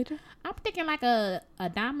 Major? I'm thinking like a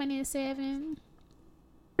dominant 7.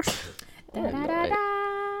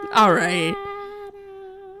 All right.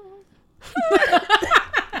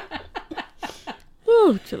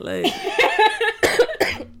 Ooh, Chile.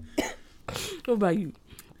 What about you?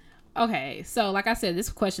 Okay, so like I said, this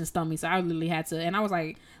question stumped me, so I literally had to, and I was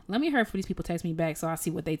like, let me hurry for these people text me back so I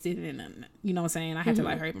see what they did, and you know what I'm saying? I had to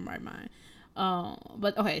like hurry up and write mine.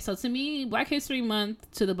 But okay, so to me, Black History Month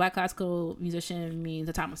to the Black classical musician means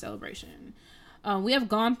a time of celebration. We have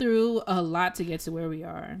gone through a lot to get to where we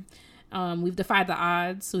are. We've defied the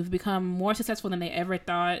odds. We've become more successful than they ever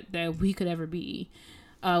thought that we could ever be.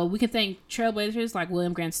 We can thank trailblazers like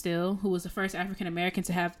William Grant Still, who was the first African American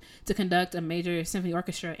to conduct a major symphony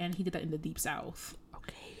orchestra, and he did that in the Deep South.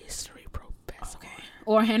 Okay, history professor. Okay.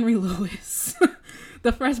 Or Henry Lewis,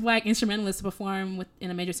 the first black instrumentalist to perform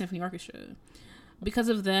in a major symphony orchestra. Because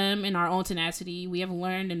of them and our own tenacity, we have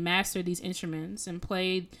learned and mastered these instruments and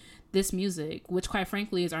played this music, which quite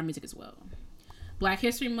frankly is our music as well. Black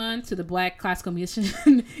History Month to the Black classical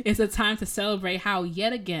musician is a time to celebrate how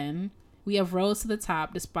yet again we have rose to the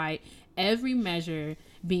top despite every measure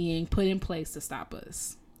being put in place to stop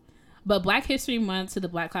us. But Black History Month to the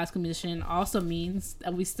Black classical musician also means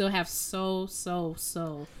that we still have so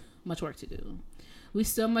much work to do. We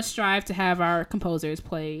still must strive to have our composers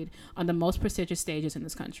played on the most prestigious stages in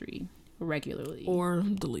this country regularly. Or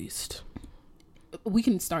the least. We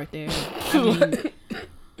can start there. I mean,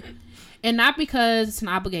 and not because it's an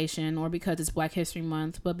obligation or because it's Black History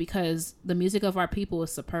Month, but because the music of our people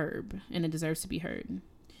is superb and it deserves to be heard.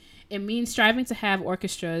 It means striving to have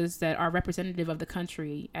orchestras that are representative of the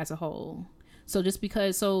country as a whole. So just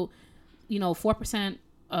because, 4%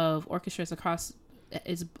 of orchestras across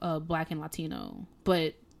is Black and Latino,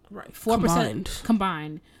 but right, 4%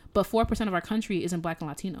 combined, but 4% of our country isn't Black and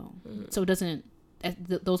Latino. So it doesn't,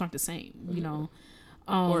 those aren't the same, you know.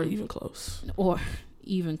 Or even close.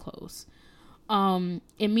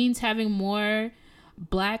 It means having more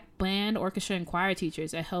Black band, orchestra, and choir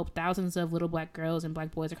teachers that help thousands of little Black girls and Black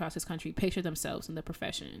boys across this country picture themselves in the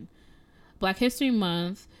profession. Black History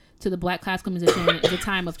Month to the Black classical musician is a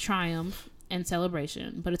time of triumph and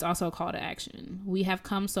celebration, but it's also a call to action. We have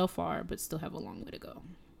come so far, but still have a long way to go.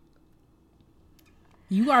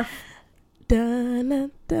 You are...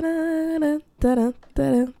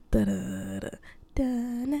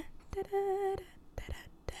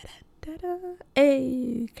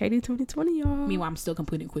 Hey, Katie 2020, y'all. Meanwhile, I'm still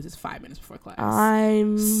completing quizzes 5 minutes before class.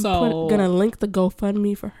 I'm gonna link the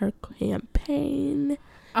GoFundMe for her campaign.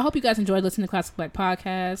 I hope you guys enjoyed listening to Classic Black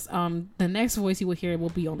Podcast. The next voice you will hear will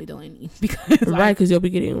be only Delaney because you'll be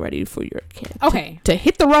getting ready for your campaign. To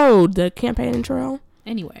hit the road, the campaign trail.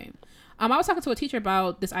 Anyway, I was talking to a teacher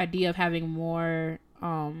about this idea of having more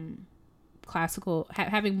classical,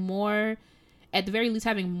 having more. At the very least,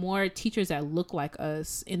 having more teachers that look like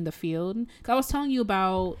us in the field. Because I was telling you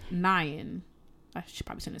about Nyan. I should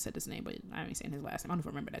probably shouldn't have said his name, but I ain't saying his last name. I don't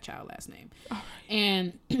even remember that child's last name. Oh.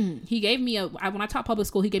 And he gave me when I taught public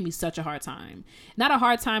school, he gave me such a hard time. Not a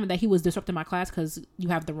hard time that he was disrupting my class because you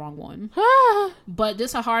have the wrong one. But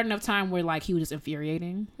just a hard enough time where like he was just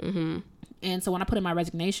infuriating. Mm-hmm. And so when I put in my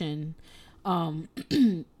resignation,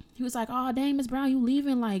 he was like, "Oh, dang, Miss Brown, you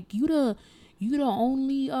leaving? Like you the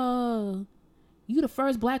only you the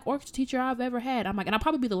first Black orchestra teacher I've ever had." I'm like, and I'll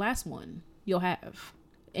probably be the last one you'll have.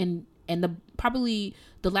 And probably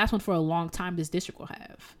the last one for a long time this district will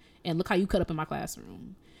have. And look how you cut up in my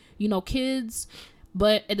classroom. You know, kids,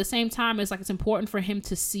 but at the same time, it's like it's important for him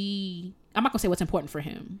to see. I'm not gonna say what's important for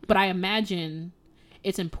him, but I imagine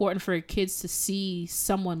it's important for kids to see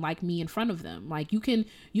someone like me in front of them. Like you can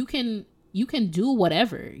do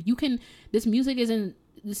whatever. This music isn't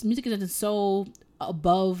so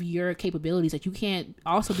above your capabilities that you can't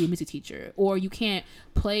also be a music teacher or you can't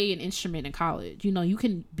play an instrument in college. You know, you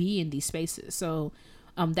can be in these spaces. So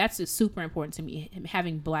that's just super important to me,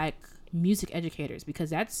 having Black music educators, because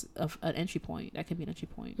that's an entry point. That can be an entry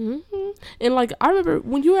point. Mm-hmm. And like I remember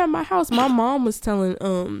when you were at my house, my mom was telling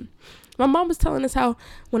us how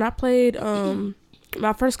when I played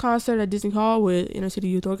my first concert at Disney Hall with Inner City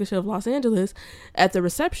Youth Orchestra of Los Angeles, at the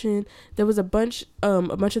reception, there was a bunch of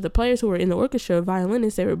the players who were in the orchestra,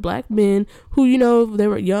 violinists. They were Black men who, you know, they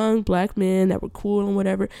were young Black men that were cool and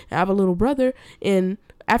whatever. And I have a little brother, and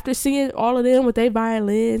after seeing all of them with their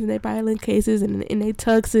violins and their violin cases and their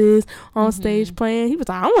tuxes on stage playing, he was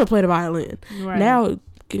like, I want to play the violin. Right. Now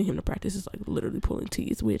getting him to practice is like literally pulling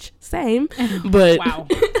teeth, which same, but wow.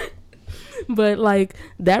 But like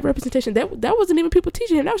that representation, that wasn't even people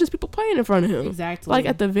teaching him, that was just people playing in front of him. Exactly. Like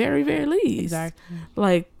at the very, very least. Exactly.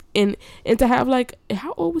 Like and to have like,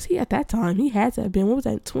 how old was he at that time? He had to have been, what was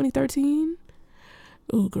that, 2013?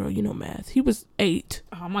 Oh, girl, you know math. He was 8.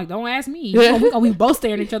 Oh, I'm like, don't ask me. We both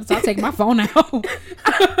staring at each other, so I'll take my phone out.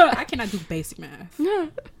 I cannot do basic math. Yeah,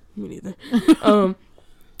 me neither.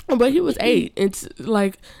 But he was 8. It's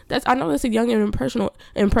like, I know that's a young and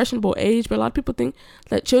impressionable age, but a lot of people think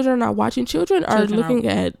that children are not watching. Children are looking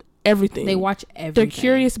at everything. They watch everything. They're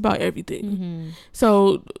curious about everything.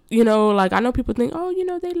 So, you know, like, I know people think, oh, you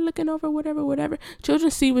know, they looking over whatever.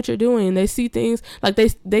 Children see what you're doing. They see things, like,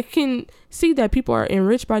 they can see that people are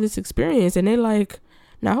enriched by this experience, and they like,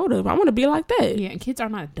 now hold up, I want to be like that. Yeah, and kids are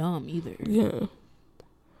not dumb either. Yeah.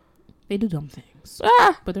 They do dumb things.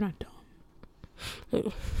 But they're not dumb.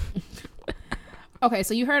 Okay,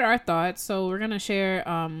 so you heard our thoughts, so we're gonna share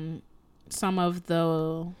some of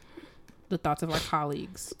the thoughts of our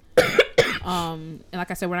colleagues. And like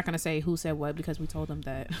I said, we're not gonna say who said what because we told them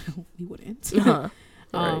that we wouldn't. Right.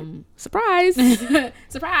 Surprise.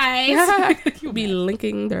 Surprise. You'll be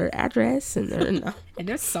linking their address and their and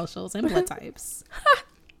their socials and blood types.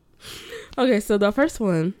 Okay, so the first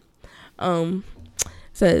one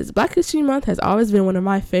says, Black History Month has always been one of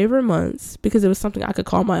my favorite months because it was something I could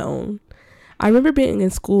call my own. I remember being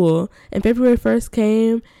in school and February 1st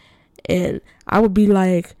came and I would be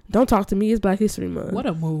like, don't talk to me, it's Black History Month. What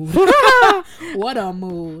a mood. What a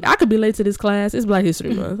mood. I could be late to this class, it's Black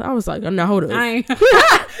History Month. I was like, now hold up.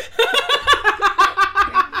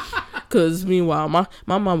 Because meanwhile, my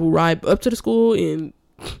mom would ride up to the school and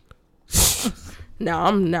now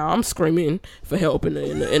I'm screaming for help in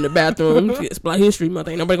the bathroom. It's Black History Month,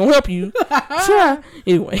 ain't nobody gonna help you.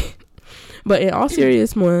 Anyway, but in all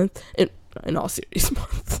serious month, in all serious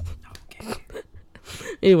month. Okay.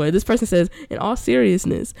 Anyway, this person says, in all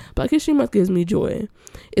seriousness, Black History Month gives me joy.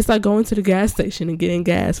 It's like going to the gas station and getting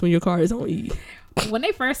gas when your car is on E. When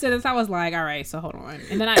they first said this, I was like, all right, so hold on.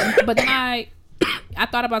 And then I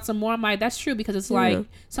thought about some more. I'm like, that's true, because it's like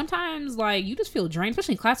sometimes like you just feel drained,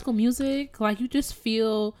 especially in classical music. Like you just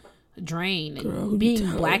feel drained. Girl, being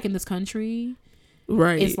Black in this country,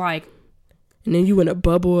 right? It's like, and then you in a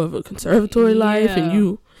bubble of a conservatory life, and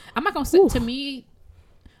you. I'm not gonna say to me.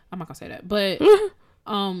 I'm not gonna say that, but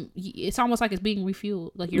it's almost like it's being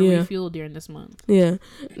refueled. Like you're refueled during this month. Yeah,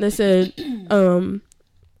 they said,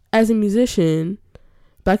 as a musician,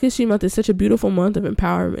 Black History Month is such a beautiful month of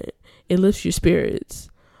empowerment. It lifts your spirits.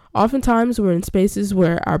 Oftentimes, we're in spaces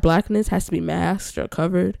where our Blackness has to be masked or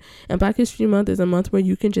covered, and Black History Month is a month where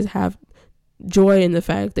you can just have joy in the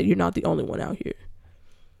fact that you're not the only one out here.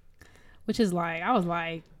 Which is like, I was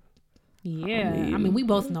like, yeah. I mean, we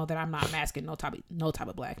both know that I'm not masking no type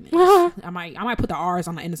of Blackness. I might put the R's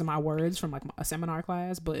on the ends of my words from like a seminar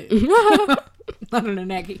class, but other than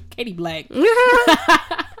that, Katie Black.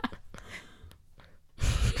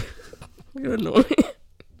 You're annoying.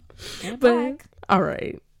 But all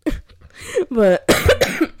right. But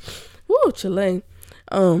woo, Chile.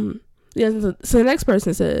 Yeah, so the next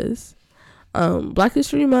person says, Black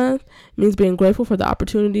History Month means being grateful for the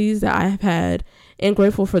opportunities that I have had and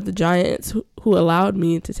grateful for the giants who allowed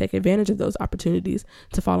me to take advantage of those opportunities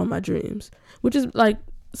to follow my dreams, which is like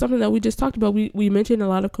something that we just talked about. We mentioned a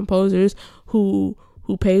lot of composers who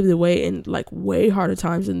paved the way in like way harder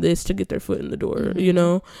times than this to get their foot in the door, you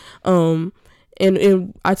know?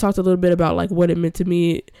 And I talked a little bit about like what it meant to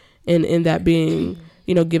me in that being,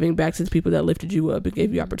 you know, giving back to the people that lifted you up and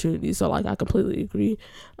gave you opportunities. So like I completely agree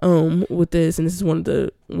with this, and this is one of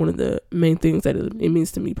the main things that it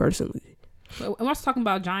means to me personally. I'm also talking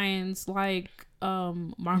about giants like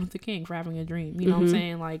Martin Luther King for having a dream. You know what I'm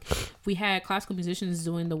saying? Like we had classical musicians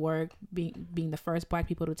doing the work, being the first Black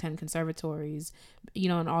people to attend conservatories, you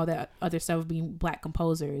know, and all that other stuff, being Black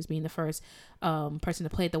composers, being the first person to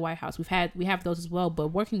play at the White House. We have those as well, but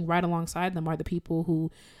working right alongside them are the people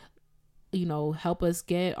who, you know, help us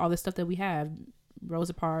get all the stuff that we have.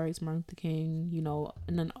 Rosa Parks, Martin Luther King, you know,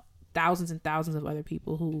 and then thousands and thousands of other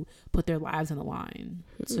people who put their lives on the line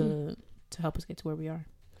to help us get to where we are.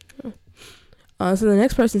 So the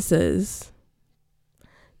next person says,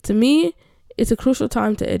 to me, it's a crucial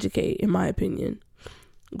time to educate, in my opinion.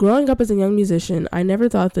 Growing up as a young musician, I never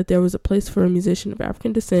thought that there was a place for a musician of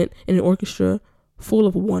African descent in an orchestra full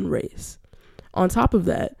of one race. On top of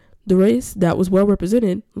that, the race that was well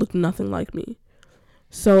represented looked nothing like me.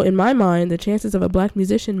 So in my mind, the chances of a Black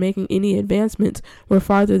musician making any advancements were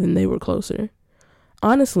farther than they were closer.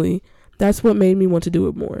 Honestly, that's what made me want to do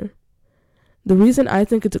it more. The reason I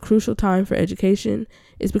think it's a crucial time for education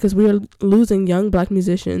is because we are losing young black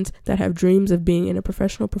musicians that have dreams of being in a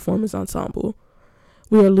professional performance ensemble.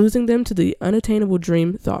 We are losing them to the unattainable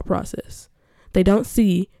dream thought process. They don't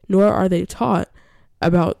see, nor are they taught,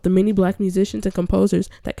 about the many black musicians and composers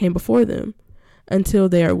that came before them until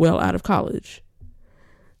they are well out of college.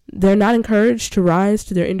 They're not encouraged to rise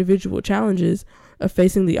to their individual challenges of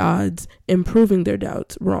facing the odds and proving their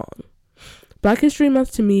doubts wrong. Black History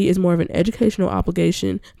Month to me is more of an educational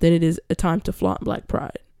obligation than it is a time to flaunt black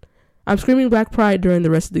pride. I'm screaming black pride during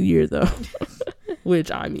the rest of the year, though. Which,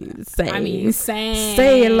 same.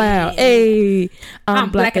 Say it loud. Hey,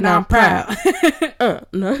 I'm black and I'm proud.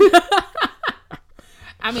 No.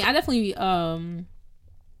 I mean, I definitely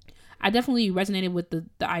resonated with the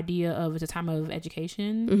idea of it's a time of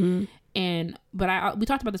education. Mm-hmm. But we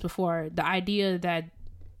talked about this before, the idea that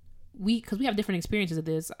because we have different experiences of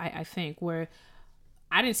this, I think, where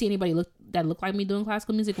I didn't see anybody that looked like me doing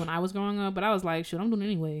classical music when I was growing up, but I was like, shoot, I'm doing it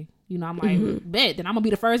anyway. You know, I'm like, Mm-hmm. bet, then I'm gonna be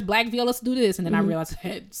the first black violist to do this. And then Mm-hmm. I realized,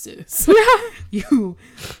 hey, sis,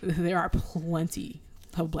 there are plenty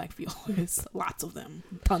of black violists, lots of them,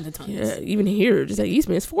 tons and tons. Yeah, even here, just like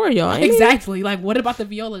Eastman, it's for y'all. Ain't Exactly. Like, what about the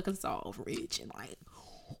viola? Because it's all rich and like,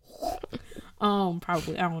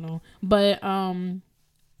 probably, I don't know, but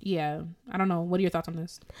yeah, I don't know. What are your thoughts on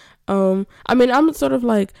this? I mean, I'm sort of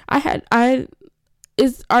like, our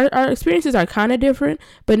experiences are kind of different,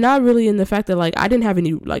 but not really in the fact that like I didn't have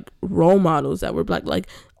any like role models that were black. Like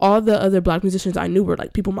all the other black musicians I knew were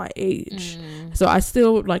like people my age, so I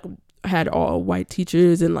still like had all white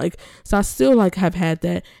teachers, and like, so I still like have had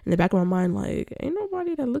that in the back of my mind, like ain't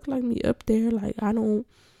nobody that look like me up there. Like I don't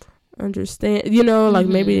understand, you know, like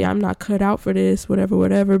maybe I'm not cut out for this,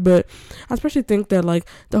 whatever. But I especially think that like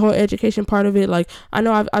the whole education part of it, like I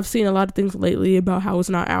know I've seen a lot of things lately about how it's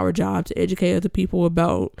not our job to educate other people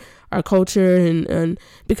about our culture, and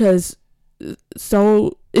because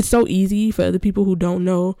so it's so easy for other people who don't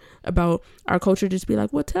know about our culture just be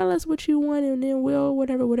like, well, tell us what you want and then we'll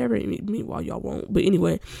whatever. Meanwhile, y'all won't. But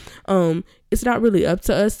anyway, it's not really up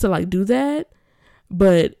to us to like do that.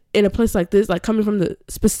 But in a place like this, like coming from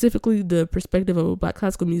specifically the perspective of a black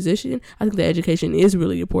classical musician, I think the education is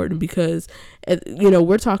really important because, you know,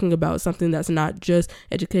 we're talking about something that's not just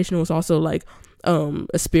educational. It's also like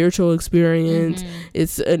a spiritual experience.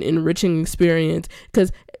 It's an enriching experience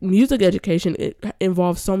because music education, it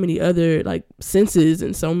involves so many other like senses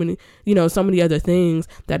and so many other things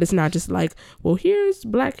that it's not just like, well, here's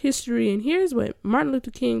black history and here's what Martin Luther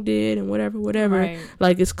King did and whatever. Right.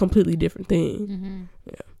 Like it's completely different thing.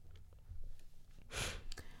 Yeah.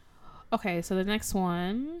 Okay, so the next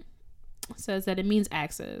one says that it means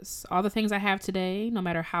access. All the things I have today, no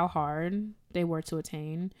matter how hard they were to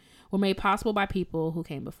attain, were made possible by people who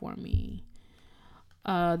came before me.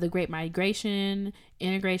 The Great Migration,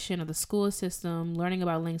 integration of the school system, learning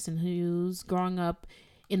about Langston Hughes, growing up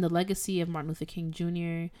in the legacy of Martin Luther King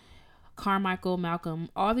Jr., Carmichael, Malcolm,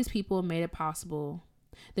 all these people made it possible.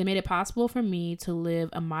 They made it possible for me to live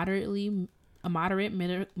a moderate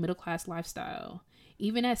middle class lifestyle.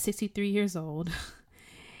 Even at 63 years old,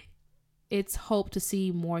 it's hope to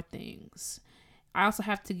see more things. I also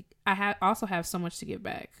have so much to give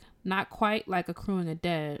back. Not quite like accruing a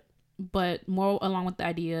debt, but more along with the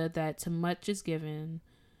idea that to much is given,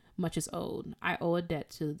 much is owed. I owe a debt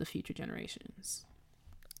to the future generations.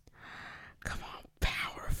 Come on,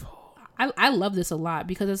 powerful. I love this a lot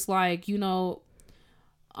because it's like, you know,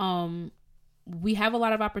 we have a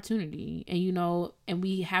lot of opportunity, and you know, and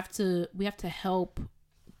we have to help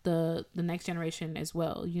the next generation as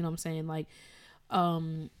well. You know what I'm saying? Like,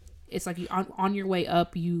 it's like you on your way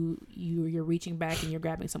up, you're reaching back and you're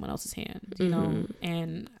grabbing someone else's hand, you know?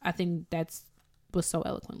 And I think was so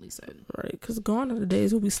eloquently said. Right, because gone are the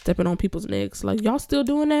days we'll be stepping on people's necks. Like, y'all still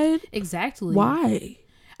doing that? Exactly. Why?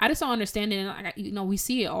 I just don't understand it. And you know, we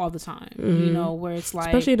see it all the time, you know, where it's like,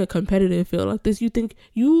 especially in a competitive field like this, you think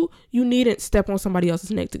you needn't step on somebody else's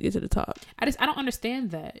neck to get to the top. I don't understand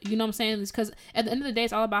that. You know what I'm saying? It's because at the end of the day,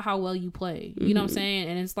 it's all about how well you play. You know what I'm saying?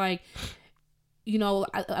 And it's like, you know,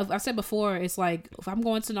 I've said before, it's like if I'm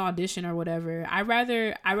going to an audition or whatever, I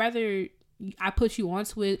rather I put you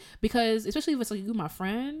onto it, because especially if it's like you're my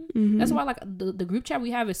friend, that's why like the group chat we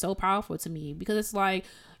have is so powerful to me, because it's like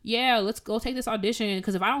yeah, let's go take this audition,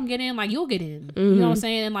 because if I don't get in, like, you'll get in. You know what I'm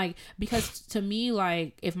saying? And like, because to me,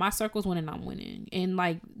 like, if my circle's winning, I'm winning. And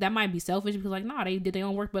like, that might be selfish because like, nah, they did their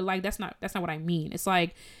own work, but like, that's not what I mean. It's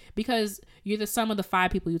like, because you're the sum of the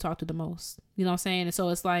 5 people you talk to the most. You know what I'm saying? And so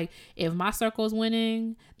it's like, if my circle is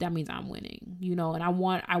winning, that means I'm winning. You know, and I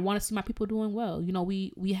want to see my people doing well. You know,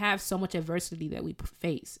 we have so much adversity that we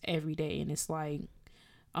face every day, and it's like,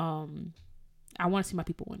 I want to see my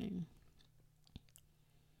people winning.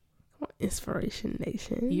 Inspiration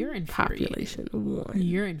Nation. You're infuriating. Population 1.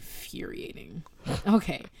 You're infuriating.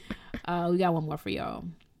 Okay. We got one more for y'all.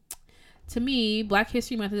 To me, Black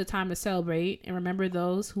History Month is a time to celebrate and remember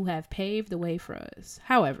those who have paved the way for us.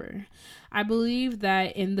 However, I believe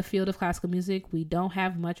that in the field of classical music, we don't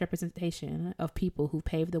have much representation of people who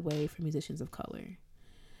paved the way for musicians of color.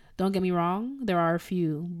 Don't get me wrong, there are a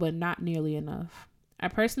few, but not nearly enough. I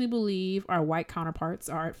personally believe our white counterparts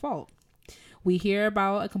are at fault. We hear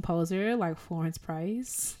about a composer like Florence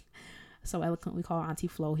Price, so eloquently called Auntie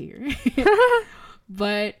Flo here.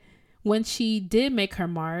 But when she did make her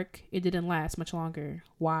mark, it didn't last much longer.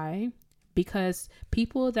 Why? Because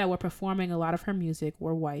people that were performing a lot of her music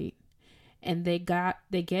were white, and they get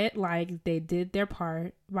like they did their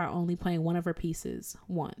part by only playing one of her pieces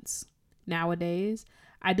once. Nowadays,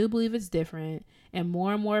 I do believe it's different, and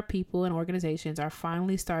more people and organizations are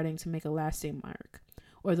finally starting to make a lasting mark.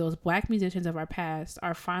 Or those Black musicians of our past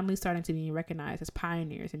are finally starting to be recognized as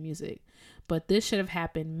pioneers in music. But this should have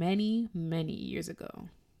happened many, many years ago.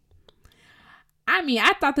 I mean,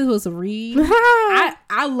 I thought this was a read.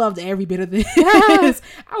 I loved every bit of this.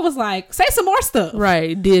 I was like, say some more stuff.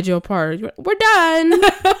 Right. Did your part. We're done.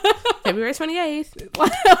 February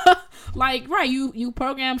 28th. Like, right, you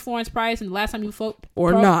programmed Florence Price, and the last time you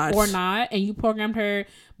not, and you programmed her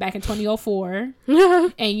back in 2004,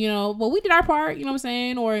 and you know, well, we did our part, you know what I'm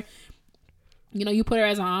saying, or you know, you put her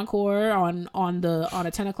as an encore on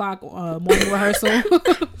a 10 o'clock morning rehearsal,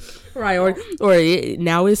 right? Or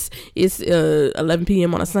now it's 11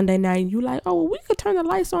 p.m. on a Sunday night, and you like, oh, well, we could turn the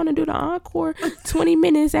lights on and do the encore 20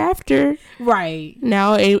 minutes after, right?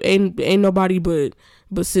 Now ain't nobody but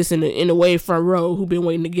sis in the way front row who been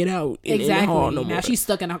waiting to get out in the hall no more. Now she's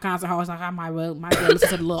stuck in her concert hall. It's like, I might well listen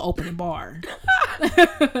to the little opening bar.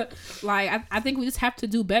 Like, I think we just have to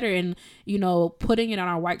do better, and you know, putting it on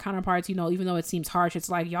our white counterparts, you know, even though it seems harsh, it's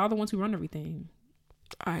like, y'all the ones who run everything.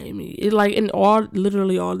 I mean, it like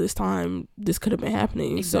literally all this time this could have been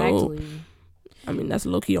happening. Exactly. So I mean, that's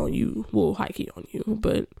low key on you. Well, high key on you,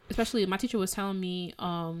 but especially my teacher was telling me,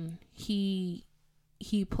 he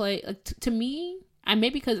played to me. And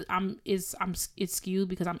maybe because it's skewed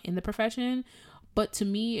because I'm in the profession, but to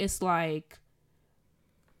me it's like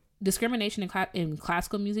discrimination in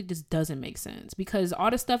classical music just doesn't make sense, because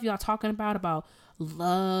all the stuff y'all talking about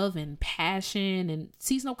love and passion and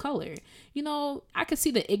sees no color. You know, I could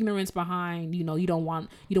see the ignorance behind, you know, you don't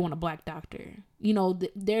want a Black doctor. You know,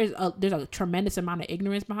 there's a tremendous amount of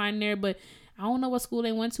ignorance behind there, but I don't know what school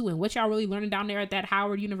they went to and what y'all really learning down there at that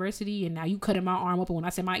Howard University, and now you cutting my arm open when I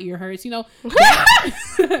say my ear hurts. You know,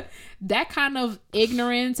 that kind of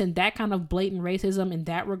ignorance and that kind of blatant racism in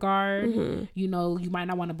that regard. Mm-hmm. You know, you might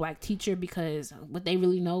not want a Black teacher because what they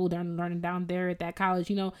really know they're learning down there at that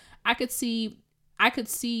college. You know, I could see,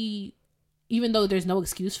 even though there's no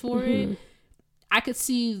excuse for it, I could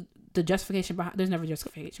see the justification behind. There's never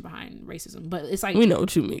justification behind racism, but it's like, we know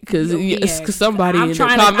what you mean, because somebody I'm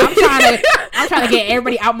trying to get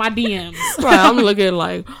everybody out my DMs. Right, I'm looking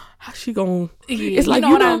like, how's she gonna? It's like,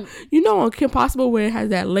 you know on Kim Possible where it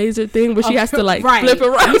has that laser thing, but she has to like flip it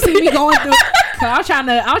right. You see me going through. I'm trying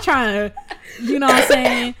to, you know what I'm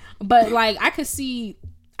saying? But like, I could see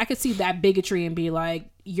that bigotry and be like,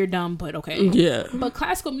 you're dumb, but okay. Yeah. But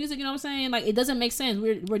classical music, you know what I'm saying? Like, it doesn't make sense.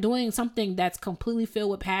 We're doing something that's completely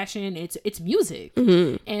filled with passion. It's music.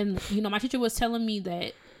 Mm-hmm. And, you know, my teacher was telling me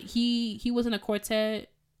that he was in a quartet.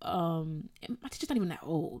 My teacher's not even that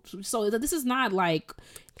old. So this is not like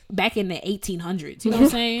back in the 1800s. You know what I'm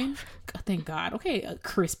saying? Thank God. Okay,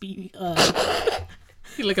 crispy.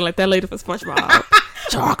 You looking like that lady for SpongeBob.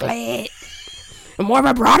 Chocolate. And more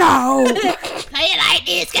vibrato. Play it like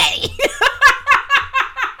this, Katie.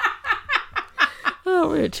 Oh,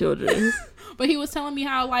 we're children. But he was telling me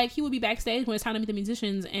how, like, he would be backstage when it's time to meet the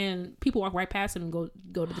musicians, and people walk right past him and go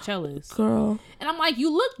to the cellist. Girl. And I'm like,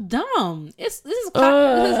 you look dumb. This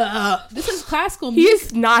is classical music.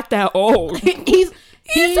 He's not that old. he's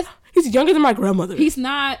younger than my grandmother. He's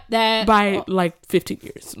not that by like 15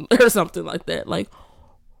 years or something like that. Like,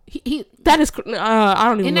 he that is I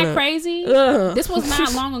don't even. Isn't that crazy? This was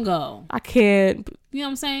not long ago. I can't. You know what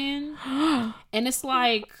I'm saying? And it's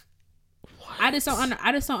like, I just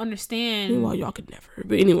don't understand. Meanwhile, y'all could never.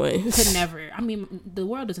 But anyway, could never. I mean, the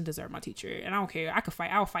world doesn't deserve my teacher, and I don't care.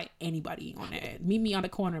 I'll fight anybody on that. Meet me on the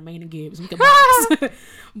corner, Main and Gibbs. We can box.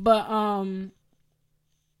 But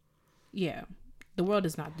yeah, the world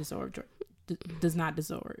does not deserve.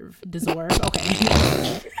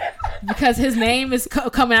 Okay. Because his name is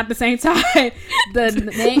coming out at the same time.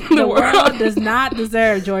 The world does not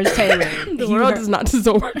deserve George Taylor. The world does not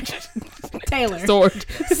deserve Taylor. Serve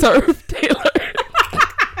Taylor.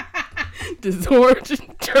 Deserve.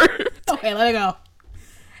 Okay, let it go.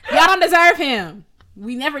 Y'all don't deserve him.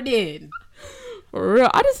 We never did. For real.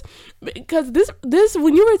 Because this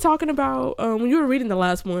when you were talking about when you were reading the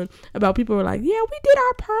last one about people were like, yeah, we did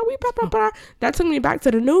our part, we blah blah blah. That took me back to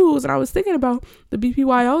the news, and I was thinking about the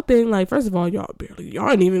BPYO thing. Like, first of all, y'all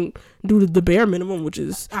didn't even do the bare minimum, which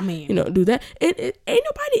is, I mean, do that. It ain't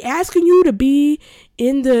nobody asking you to be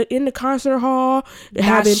in the concert hall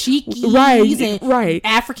having right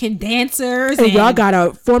African dancers, and y'all got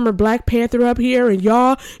a former Black Panther up here, and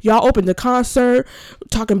y'all opened the concert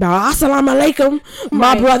talking about assalamu alaikum,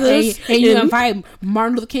 my brothers, and you invite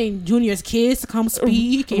Martin Luther King Jr.'s kids to come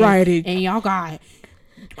speak, and y'all got.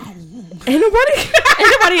 Ain't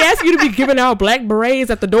nobody ask you to be giving out black berets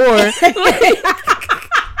at the door.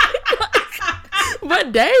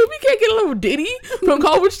 But dang, we can't get a little ditty from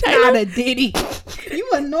Coach Taylor. Not a ditty. You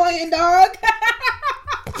annoying, dog.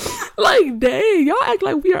 Like, dang, y'all act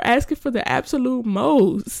like we are asking for the absolute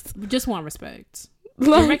most. We just want respect,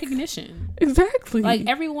 and recognition. Exactly. Like,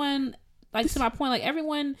 everyone, like, to my point, like,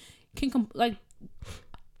 everyone can like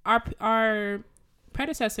our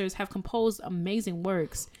predecessors have composed amazing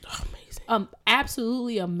works.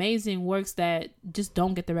 Absolutely amazing works that just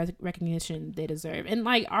don't get the recognition they deserve. And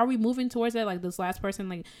like, are we moving towards that? Like this last person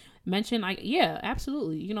like mentioned, like, yeah,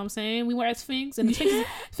 absolutely. You know what I'm saying? We were at Sphinx, and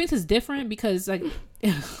Sphinx is different because like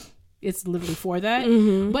it's literally for that.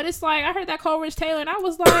 Mm-hmm. But it's like, I heard that Coleridge Taylor, and I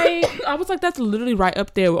was like, that's literally right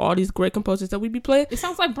up there with all these great composers that we be playing. It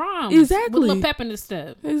sounds like Brahms, exactly, with a little pep in the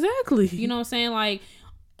step. Exactly. You know what I'm saying? Like,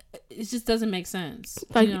 it just doesn't make sense.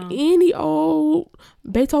 Like, any old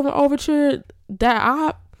Beethoven overture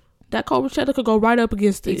that Coleridge Taylor could go right up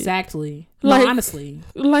against it. Exactly. Like, no, honestly.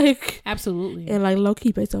 Like, absolutely. And like, low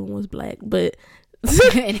key, Beethoven was Black, but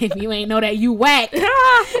and if you ain't know that, you whack.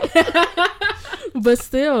 But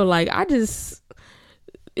still, like,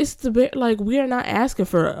 it's the bit, like, we are not asking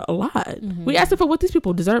for a lot. Mm-hmm. We asking for what these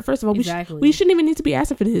people deserve. First of all, exactly. we shouldn't even need to be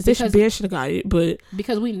asking for this. They should have got it, but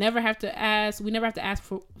because we never have to ask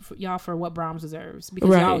for y'all for what Brahms deserves,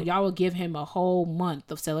 because y'all will give him a whole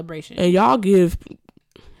month of celebration, and y'all give.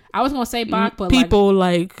 I was gonna say Bach, but people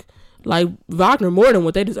like Wagner more than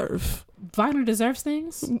what they deserve. Wagner deserves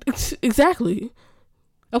things. Exactly.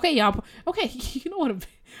 Okay, y'all. Okay, you know what?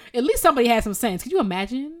 At least somebody had some sense. Could you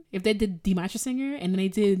imagine if they did Die Meistersinger and then they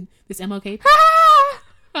did this MLK?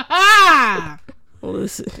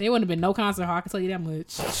 Listen, there wouldn't have been no concert hall, I can tell you that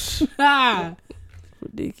much.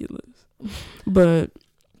 Ridiculous. But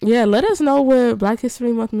yeah, let us know what Black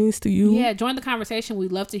History Month means to you. Yeah, join the conversation.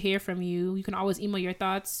 We'd love to hear from you. You can always email your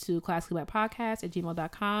thoughts to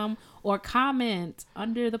classicallyblackpodcast@gmail.com or comment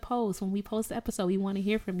under the post when we post the episode. We want to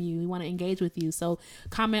hear from you. We want to engage with you. So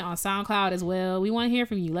comment on SoundCloud as well. We want to hear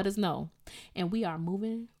from you. Let us know. And we are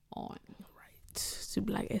moving on. Right. To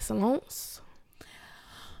Black Excellence.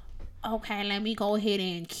 Okay, let me go ahead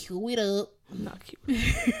and cue it up. Not cute.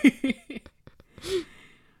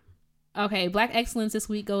 Okay, Black Excellence this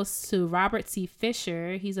week goes to Robert C.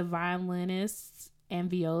 Fisher. He's a violinist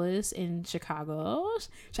and violist in Chicago.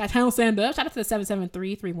 Shout out to the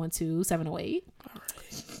 773-312-708. All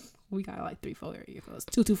right. We got like 3-4 area codes.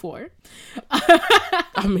 224.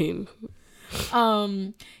 I mean,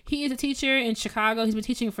 he is a teacher in Chicago. He's been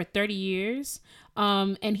teaching for 30 years.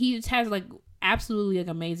 And he just has like absolutely like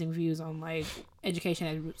amazing views on like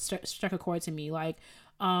education that struck a chord to me. Like,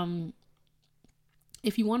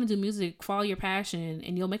 if you want to do music, follow your passion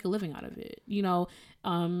and you'll make a living out of it, you know?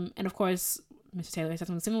 And of course, Mr. Taylor said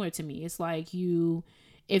something similar to me. It's like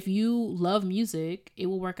if you love music, it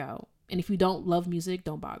will work out. And if you don't love music,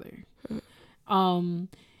 don't bother.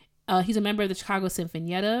 He's a member of the Chicago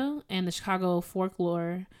Sinfonietta and the Chicago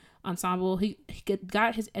Folklore Ensemble. He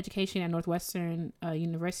got his education at Northwestern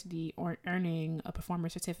University, earning a performer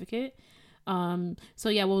certificate. So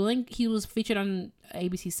yeah, we'll link. He was featured on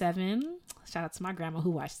ABC 7. Shout out to my grandma who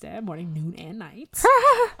watched that morning, noon, and night.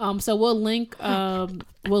 So we'll link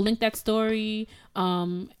that story.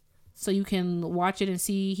 So you can watch it and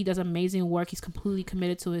see he does amazing work. He's completely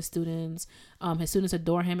committed to his students. His students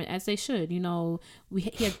adore him, and as they should. You know,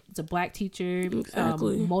 he's a Black teacher,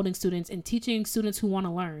 exactly. Molding students and teaching students who want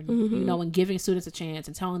to learn. Mm-hmm. You know, and giving students a chance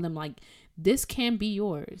and telling them like this can be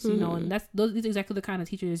yours, you know, and these are exactly the kind of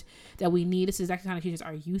teachers that we need. This is exactly the kind of teachers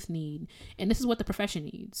our youth need. And this is what the profession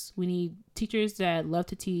needs. We need teachers that love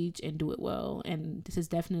to teach and do it well. And this is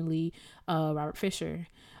definitely Robert Fisher.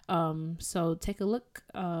 So take a look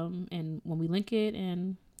and when we link it,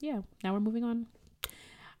 and yeah, now we're moving on.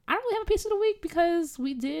 I don't really have a piece of the week because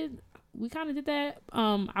we kind of did that.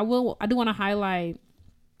 I do want to highlight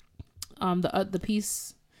the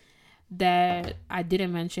piece that I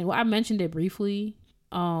didn't mention. Well, I mentioned it briefly,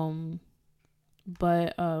 but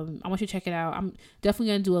I want you to check it out. I'm definitely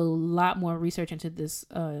gonna do a lot more research into this,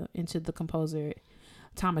 into the composer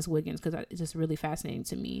Thomas Wiggins, because it's just really fascinating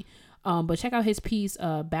to me. But check out his piece,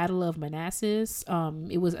 Battle of Manassas.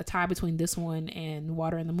 It was a tie between this one and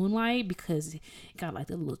Water in the Moonlight, because it got like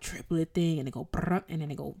the little triplet thing, and it go and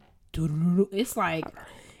then it go. It's like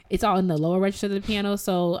it's all in the lower register of the piano.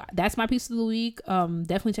 So that's my piece of the week.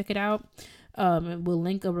 Definitely check it out. We'll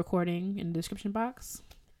link a recording in the description box.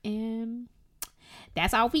 And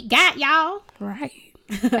that's all we got, y'all. Right.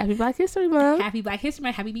 Happy Black History Month. Happy Black History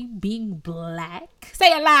Month. Happy me being black. Say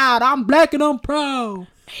it loud. I'm black and I'm proud.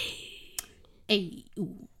 Hey,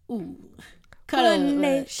 ooh, ooh. One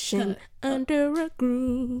nation under a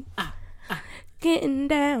groove. Getting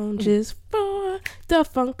down just for the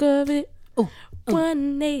funk of it. Ooh.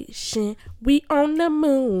 One nation, we on the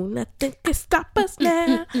moon. Nothing can stop us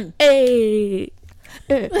now. Hey.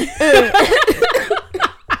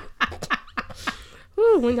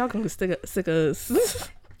 Ooh, when y'all gonna stick us?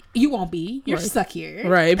 You won't be. You're right. Stuck here.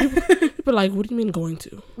 Right. People like, what do you mean going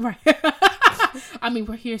to? Right. I mean,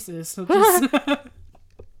 we're here, sis. So just...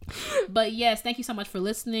 But yes, thank you so much for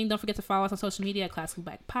listening. Don't forget to follow us on social media at Classically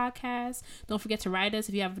Black Podcast. Don't forget to write us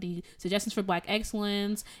if you have any suggestions for Black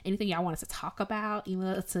excellence, anything y'all want us to talk about. Email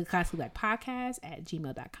us to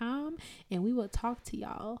classicallyblackpodcast@gmail.com, and we will talk to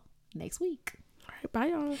y'all next week. All right, bye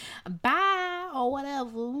y'all. Bye or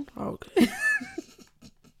whatever. Okay.